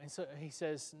 and so he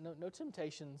says, no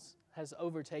temptations has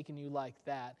overtaken you like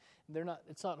that.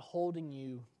 It's not holding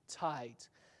you tight.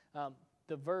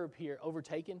 The verb here,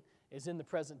 overtaken, is in the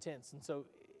present tense. And so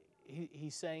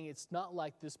he's saying it's not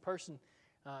like this person,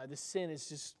 this sin has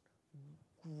just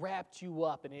wrapped you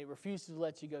up and it refuses to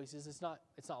let you go. He says it's not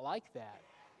like that.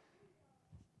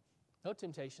 No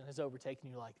temptation has overtaken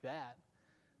you like that.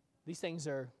 These things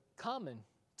are common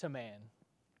to man.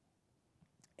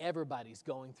 Everybody's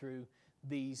going through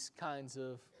these kinds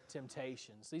of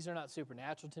temptations. These are not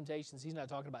supernatural temptations. He's not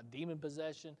talking about demon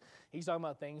possession. He's talking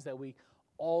about things that we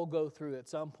all go through at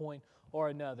some point or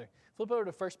another. Flip over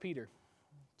to 1 Peter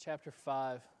chapter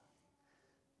 5.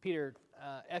 Peter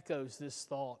echoes this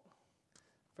thought.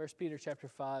 1 Peter chapter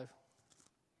 5,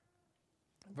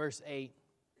 verse 8.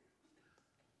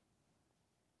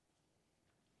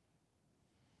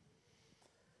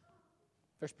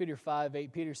 First Peter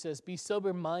 5:8, Peter says, "Be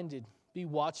sober-minded, be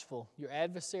watchful. Your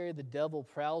adversary, the devil,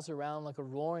 prowls around like a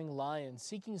roaring lion,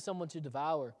 seeking someone to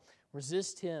devour.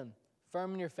 Resist him,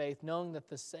 firm in your faith, knowing that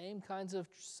the same kinds of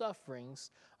sufferings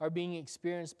are being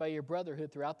experienced by your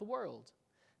brotherhood throughout the world.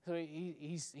 So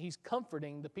he's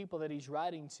comforting the people that he's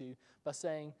writing to by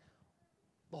saying,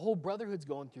 the whole brotherhood's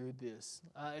going through this.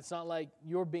 It's not like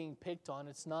you're being picked on.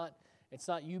 It's not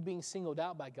you being singled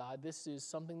out by God. This is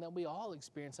something that we all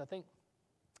experience. I think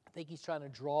he's trying to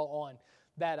draw on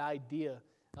that idea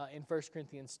in 1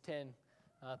 Corinthians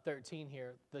 10:13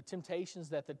 here. The temptations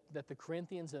that the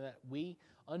Corinthians and that we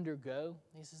undergo,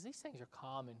 he says these things are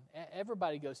common.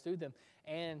 Everybody goes through them.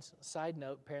 And side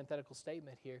note, parenthetical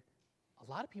statement here,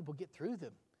 a lot of people get through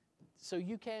them. So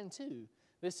you can too.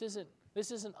 This isn't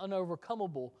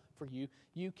unovercomable for you.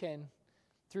 You can,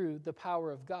 through the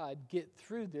power of God, get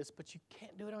through this, but you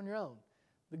can't do it on your own.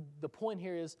 The point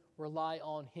here is rely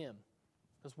on Him,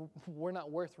 because we're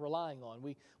not worth relying on.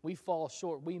 We fall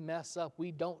short. We mess up.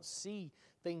 We don't see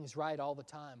things right all the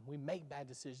time. We make bad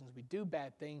decisions. We do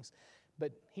bad things,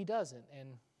 but He doesn't, and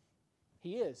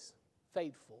He is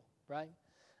faithful, right?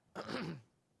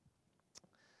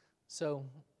 So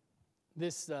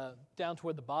this down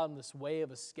toward the bottom, this way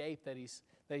of escape that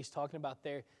he's talking about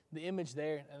there, the image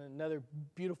there, and another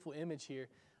beautiful image here,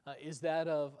 is that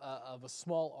of a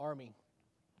small army.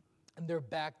 And they're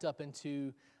backed up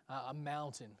into a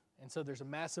mountain. And so there's a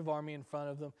massive army in front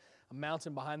of them, a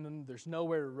mountain behind them. There's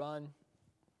nowhere to run.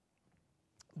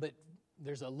 But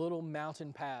there's a little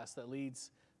mountain pass that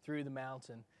leads through the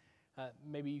mountain.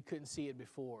 Maybe you couldn't see it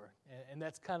before. And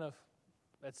that's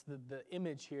the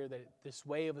image here, that this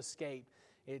way of escape,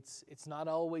 it's not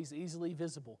always easily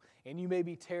visible. And you may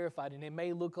be terrified, and it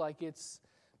may look like it's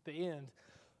the end.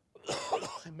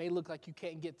 It may look like you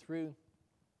can't get through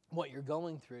what you're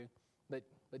going through.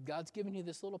 But God's given you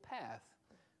this little path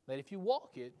that if you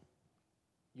walk it,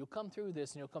 you'll come through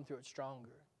this and you'll come through it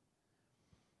stronger.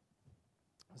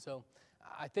 So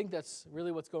I think that's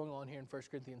really what's going on here in 1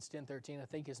 Corinthians 10:13. I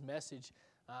think his message,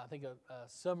 a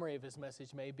summary of his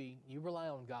message may be, you rely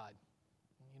on God.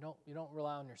 You don't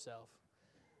rely on yourself.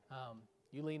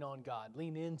 You lean on God.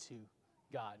 Lean into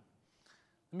God.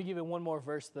 Let me give you one more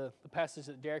verse, the passage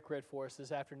that Derek read for us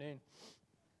this afternoon.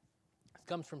 It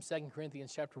comes from 2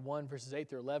 Corinthians chapter 1, verses 8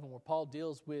 through 11, where Paul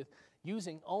deals with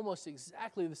using almost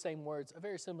exactly the same words, a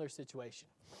very similar situation.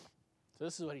 So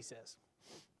this is what he says.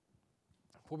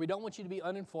 For we don't want you to be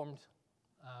uninformed,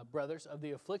 brothers, of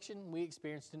the affliction we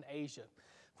experienced in Asia.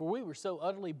 For we were so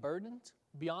utterly burdened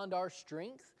beyond our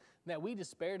strength that we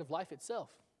despaired of life itself.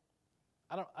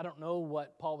 I don't know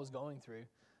what Paul was going through.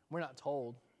 We're not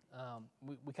told.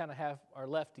 We kind of are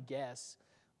left to guess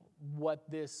what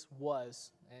this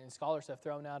was. And scholars have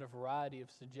thrown out a variety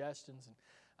of suggestions, and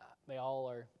they all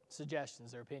are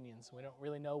suggestions, they're opinions. We don't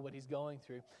really know what he's going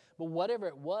through. But whatever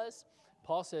it was,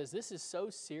 Paul says, this is so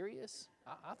serious,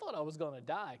 I thought I was going to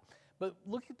die. But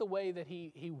look at the way that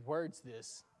he words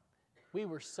this. We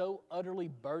were so utterly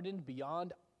burdened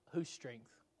beyond whose strength?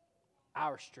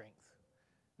 Our strength.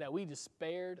 That we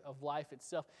despaired of life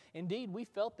itself. Indeed, we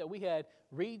felt that we had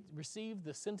received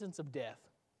the sentence of death.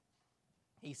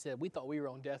 He said, we thought we were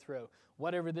on death row.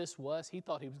 Whatever this was, he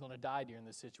thought he was going to die during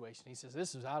this situation. He says,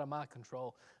 this was out of my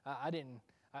control.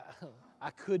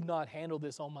 I could not handle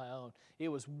this on my own. It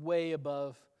was way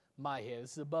above my head.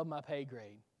 This is above my pay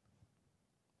grade.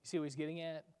 You see what he's getting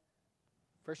at?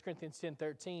 1 Corinthians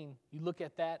 10:13, you look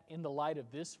at that in the light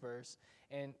of this verse,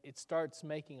 and it starts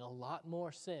making a lot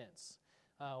more sense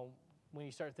when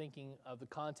you start thinking of the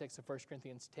context of 1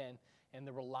 Corinthians 10 and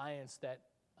the reliance that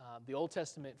the Old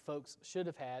Testament folks should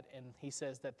have had, and he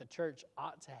says that the church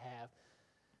ought to have.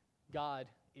 God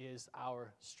is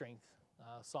our strength.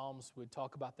 Psalms would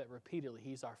talk about that repeatedly.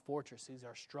 He's our fortress. He's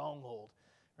our stronghold,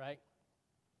 right?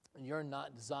 And you're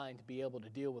not designed to be able to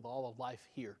deal with all of life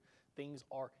here. Things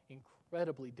are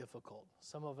incredibly difficult.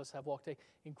 Some of us have walked an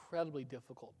incredibly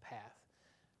difficult path.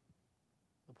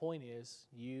 The point is,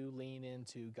 you lean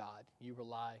into God. You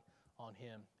rely on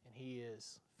Him, and He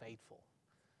is faithful.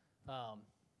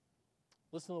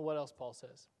 Listen to what else Paul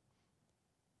says.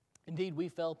 Indeed, we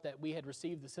felt that we had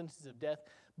received the sentence of death,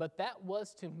 but that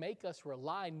was to make us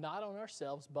rely not on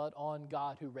ourselves, but on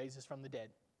God who raises from the dead.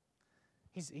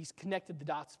 He's connected the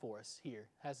dots for us here,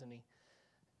 hasn't he?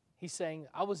 He's saying,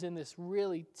 I was in this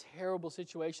really terrible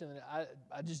situation, and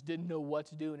I just didn't know what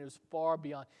to do, and it was far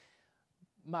beyond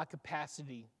my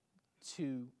capacity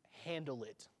to handle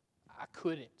it. I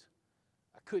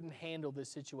couldn't handle this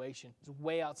situation. It was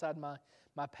way outside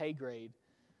my pay grade.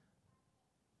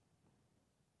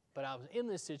 But I was in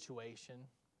this situation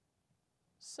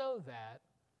so that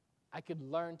I could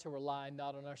learn to rely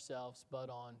not on ourselves, but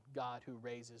on God who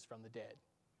raises from the dead.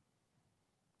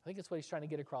 I think that's what he's trying to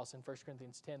get across in 1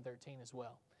 Corinthians 10:13 as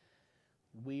well.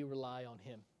 We rely on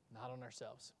Him, not on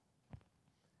ourselves.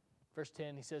 Verse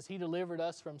 10, he says, He delivered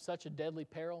us from such a deadly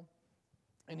peril.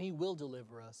 and He will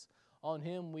deliver us. On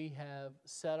Him we have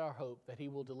set our hope that He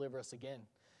will deliver us again.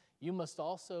 You must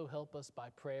also help us by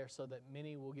prayer so that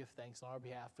many will give thanks on our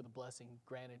behalf for the blessing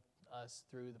granted us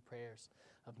through the prayers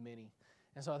of many.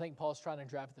 And so I think Paul's trying to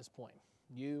drive at this point.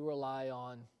 You rely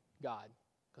on God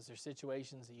because there's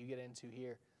situations that you get into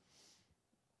here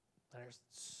that are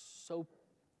so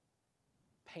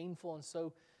painful and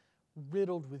so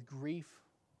riddled with grief.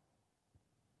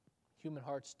 Human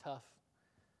heart's tough,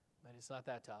 but it's not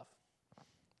that tough.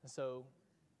 And so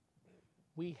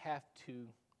we have to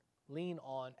lean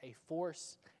on a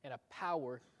force and a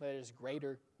power that is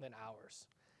greater than ours.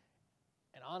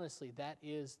 And honestly, that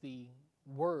is the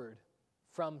word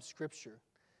from Scripture.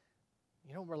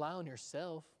 You don't rely on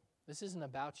yourself. This isn't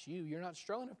about you. You're not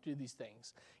strong enough to do these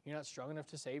things. You're not strong enough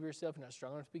to save yourself. You're not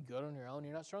strong enough to be good on your own.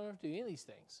 You're not strong enough to do any of these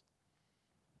things.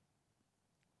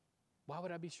 Why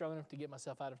would I be strong enough to get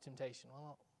myself out of temptation?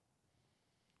 Well,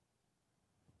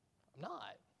 I'm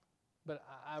not. But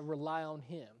I rely on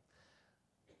Him.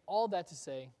 All that to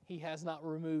say, He has not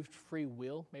removed free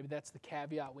will. Maybe that's the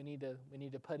caveat we need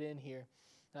to put in here.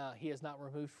 He has not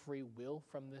removed free will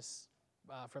from this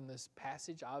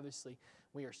passage. Obviously,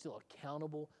 we are still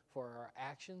accountable for our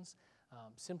actions.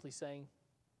 Simply saying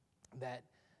that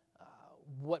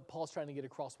what Paul's trying to get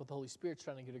across, what the Holy Spirit's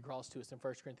trying to get across to us in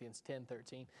 1 Corinthians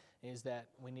 10:13, is that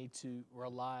we need to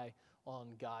rely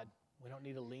on God. We don't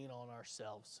need to lean on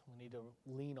ourselves. We need to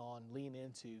lean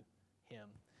into Him.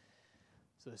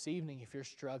 So this evening, if you're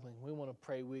struggling, we want to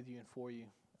pray with you and for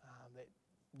you that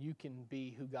you can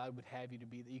be who God would have you to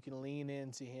be, that you can lean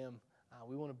into Him.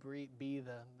 We want to be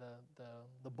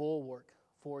the bulwark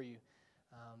for you,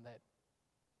 that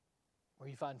where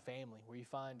you find family, where you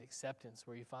find acceptance,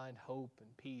 where you find hope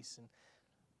and peace, and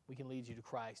we can lead you to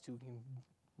Christ, who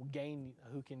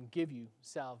can give you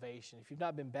salvation. If you've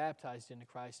not been baptized into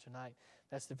Christ tonight,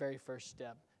 that's the very first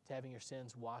step to having your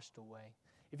sins washed away.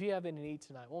 If you have any need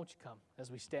tonight, won't you come as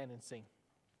we stand and sing?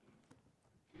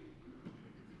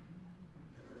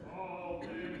 All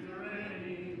things are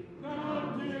ready.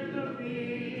 Come to the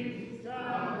feast.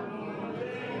 Come for the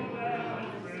day that is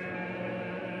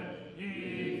spread.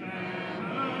 Ye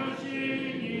famishing,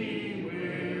 ye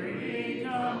weary,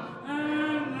 come,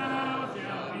 and thou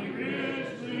shalt be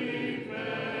richly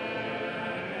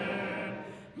fed.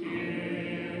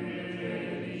 Here is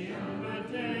the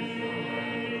invitation.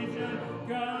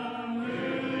 Come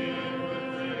whosoever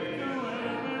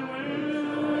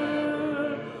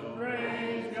will.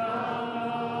 Praise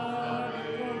God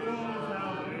for full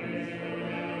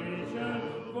salvation,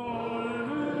 for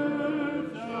whosoever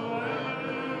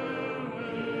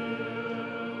will.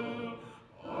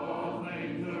 All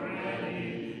things are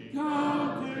ready. Come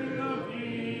to the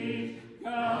feast.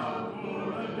 Come, for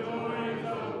the door is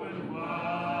open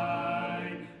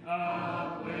wide. A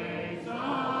place of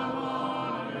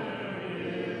honor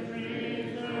is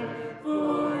reserved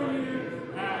for you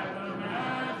at the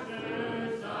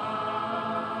Master's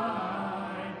side.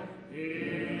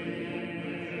 Hear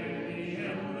the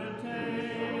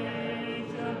invitation.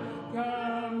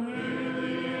 Come whosoever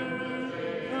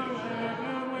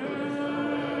will.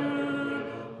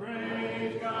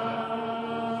 Praise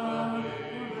God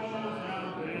for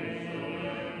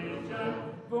salvation,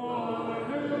 for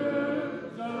whosoever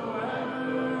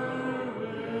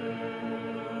will.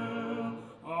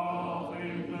 All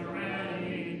things are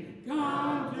ready.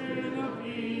 Come to the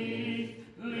feast.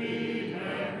 Leave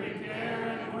every care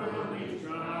and worldly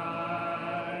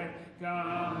strife.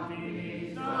 Come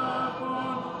feast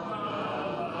upon the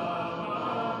love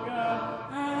of God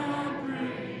and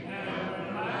drink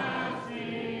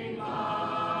everlasting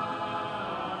life.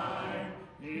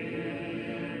 Here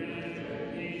is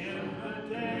the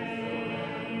invitation.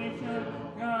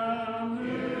 Come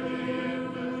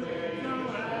whosoever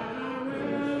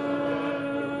will.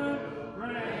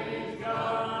 Praise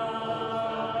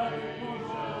God for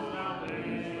full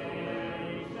salvation,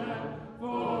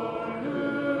 for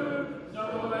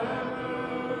whosoever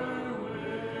will.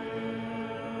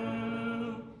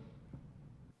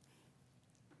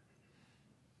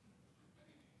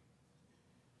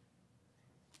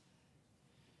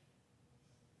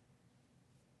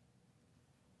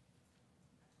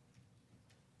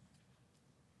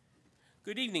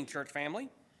 Good evening, church family.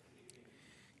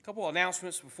 A couple of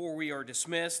announcements before we are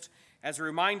dismissed. As a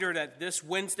reminder that this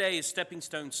Wednesday is Stepping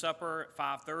Stone Supper at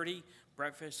 5:30.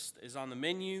 Breakfast is on the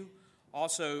menu.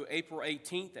 Also, April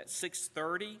 18th at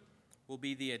 6:30 will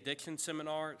be the Addiction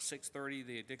Seminar. At 6:30,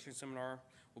 the Addiction Seminar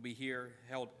will be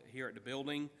held here at the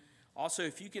building. Also,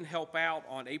 if you can help out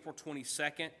on April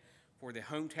 22nd for the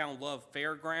Hometown Love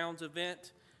Fairgrounds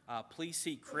event, please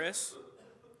see Chris.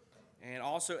 And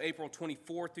also April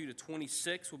 24th through the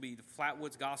 26th will be the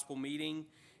Flatwoods Gospel Meeting.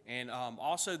 And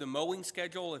also the mowing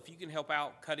schedule, if you can help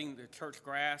out cutting the church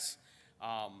grass,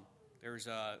 there's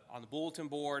on the bulletin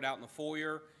board out in the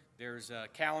foyer, there's a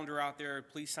calendar out there.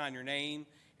 Please sign your name.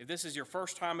 If this is your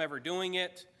first time ever doing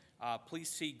it, please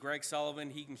see Greg Sullivan.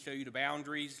 He can show you the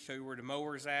boundaries, show you where the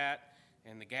mower's at,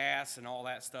 and the gas and all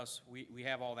that stuff. So we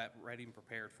have all that ready and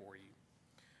prepared for you.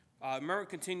 Remember,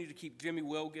 continue to keep Jimmy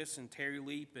Wilgus and Terry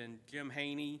Leap and Jim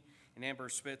Haney and Amber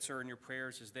Spitzer in your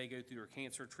prayers as they go through their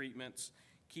cancer treatments.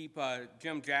 Keep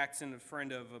Jim Jackson, a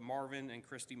friend of Marvin and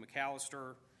Christy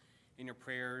McAllister, in your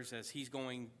prayers as he's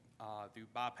going through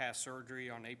bypass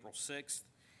surgery on April 6th.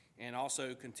 And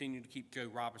also continue to keep Joe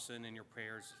Robinson in your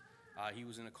prayers. He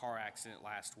was in a car accident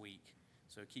last week,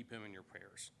 so keep him in your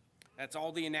prayers. That's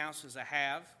all the announcements I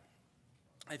have.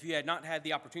 If you had not had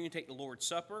the opportunity to take the Lord's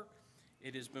Supper,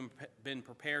 it has been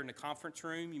prepared in the conference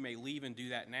room. You may leave and do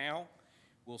that now.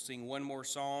 We'll sing one more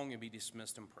song and be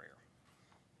dismissed in prayer.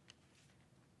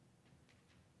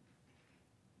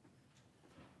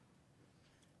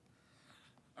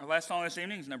 Our last song this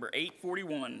evening is number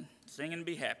 841, Sing and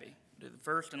Be Happy. Do the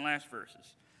first and last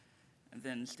verses. And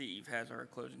then Steve has our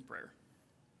closing prayer.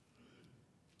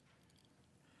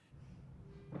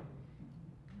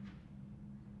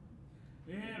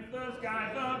 If the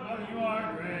skies above you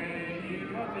are gray,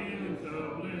 you are feeling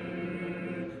so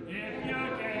blue. If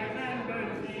your cares and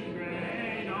burdens seem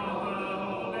great all the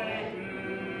whole day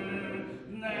through,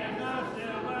 there's a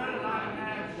silver light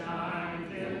that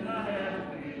shines in the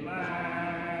heavenly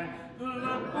land.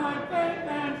 Look by faith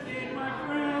and see, my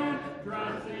friend,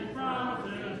 trust His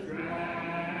promises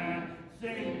grand.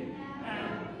 Sing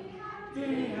and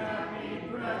be happy,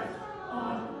 press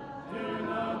on to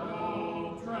the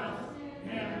goal, trust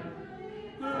Him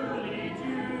who leads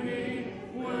you, He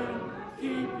will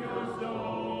keep your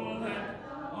soul. Let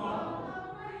all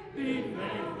be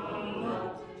faithful,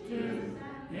 look to Him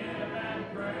and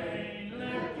pray.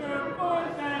 Lift your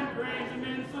voice and praise Him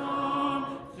in song.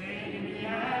 Sing and be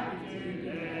happy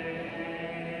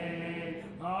today.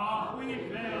 Off we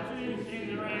fail to see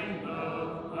the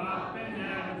rainbow up in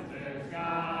heaven's fair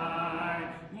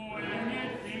sky. When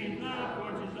it seems the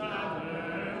fortunes of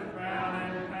earth frown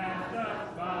and pass us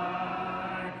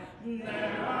by,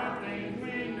 there are things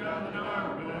we know that are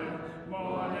worth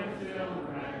more than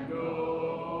silver and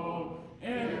gold.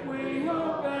 If we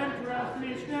hope and trust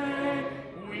each day,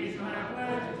 we shall have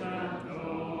pleasures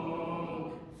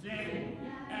untold. Sing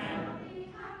and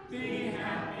be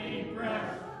happy,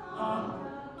 press on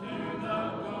to the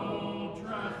goal,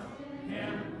 trust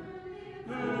Him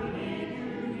who leads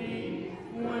you, He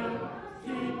will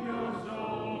keep your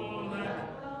soul. Let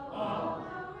all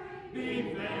be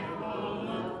faithful,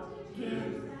 look to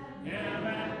Him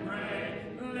and pray.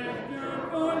 Lift your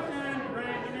voice and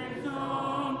praise Him in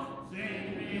song. Sing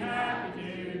and be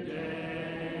happy today.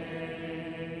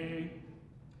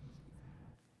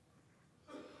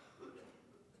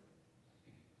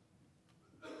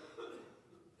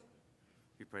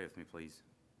 You pray with me, please.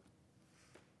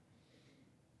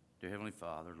 Dear Heavenly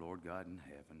Father, Lord God in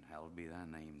heaven, hallowed be thy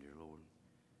name, dear Lord.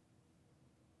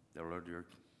 Dear Lord, your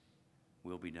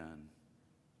will be done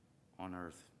on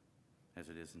earth as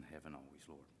it is in heaven always,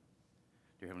 Lord.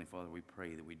 Dear Heavenly Father, we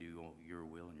pray that we do your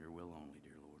will and your will only,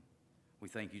 dear Lord. We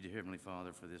thank you, dear Heavenly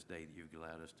Father, for this day that you've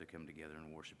allowed us to come together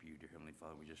and worship you, dear Heavenly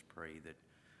Father. We just pray that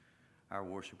our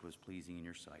worship was pleasing in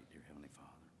your sight, dear Heavenly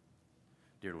Father.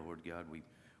 Dear Lord God, we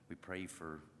pray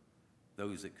for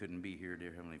those that couldn't be here,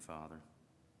 dear Heavenly Father.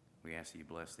 We ask that you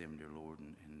bless them, dear Lord,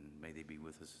 and may they be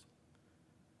with us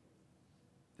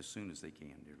as soon as they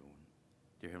can, dear Lord.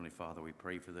 Dear Heavenly Father, we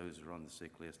pray for those that are on the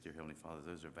sick list, dear Heavenly Father,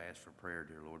 those that have asked for prayer,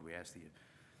 dear Lord. We ask that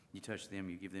you touch them,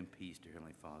 you give them peace, dear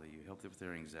Heavenly Father. You help them with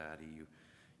their anxiety.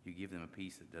 You give them a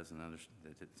peace that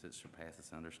that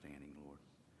surpasses understanding, Lord.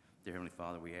 Dear Heavenly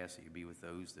Father, we ask that you be with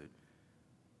those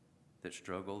that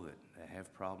struggle, that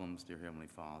have problems, dear Heavenly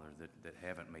Father, that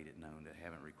haven't made it known, that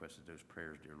haven't requested those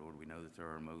prayers, dear Lord. We know that there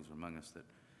are those among us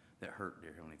that hurt,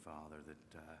 dear Heavenly Father,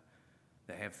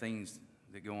 that have things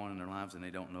that go on in their lives and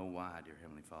they don't know why, dear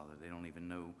Heavenly Father. They don't even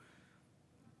know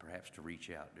perhaps to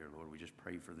reach out, dear Lord. We just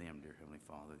pray for them, dear Heavenly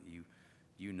Father, that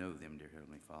you know them, dear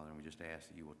Heavenly Father, and we just ask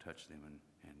that you will touch them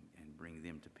and bring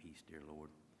them to peace, dear Lord.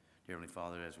 Dear Heavenly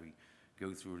Father, as we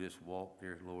go through this walk,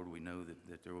 dear Lord, we know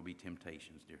that there will be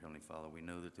temptations, dear Heavenly Father. We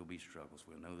know that there will be struggles.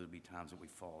 We know there will be times that we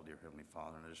fall, dear Heavenly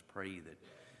Father. And I just pray that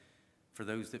for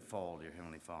those that fall, dear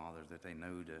Heavenly Father, that they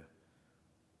know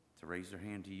to raise their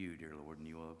hand to you, dear Lord, and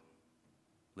you will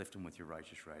lift them with your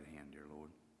righteous right hand, dear Lord.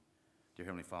 Dear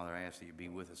Heavenly Father, I ask that you be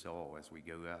with us all as we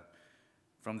go out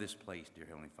from this place, dear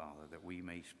Heavenly Father, that we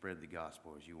may spread the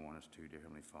gospel as you want us to, dear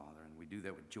Heavenly Father. And we do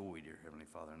that with joy, dear Heavenly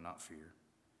Father, and not fear.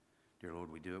 Dear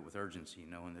Lord, we do it with urgency,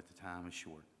 knowing that the time is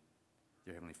short.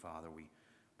 Dear Heavenly Father, we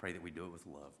pray that we do it with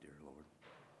love, dear Lord.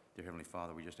 Dear Heavenly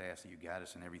Father, we just ask that you guide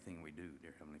us in everything we do,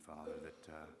 dear Heavenly Father, that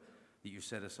you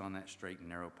set us on that straight and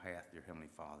narrow path, dear Heavenly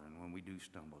Father. And when we do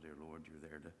stumble, dear Lord, you're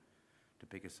there to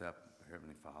pick us up, dear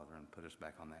Heavenly Father, and put us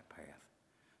back on that path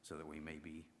so that we may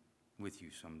be with you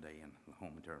someday in the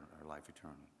home eternal, our life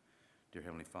eternal. Dear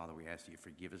Heavenly Father, we ask that you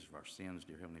forgive us of our sins,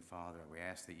 dear Heavenly Father. We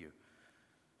ask that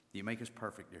you make us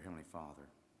perfect, dear Heavenly Father,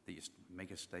 that you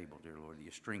make us stable, dear Lord, that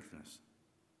you strengthen us,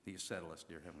 that you settle us,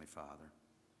 dear Heavenly Father.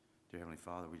 Dear Heavenly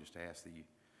Father, we just ask that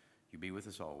you be with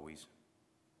us always,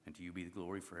 and to you be the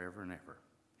glory forever and ever.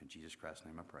 In Jesus Christ's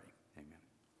name I pray. Amen.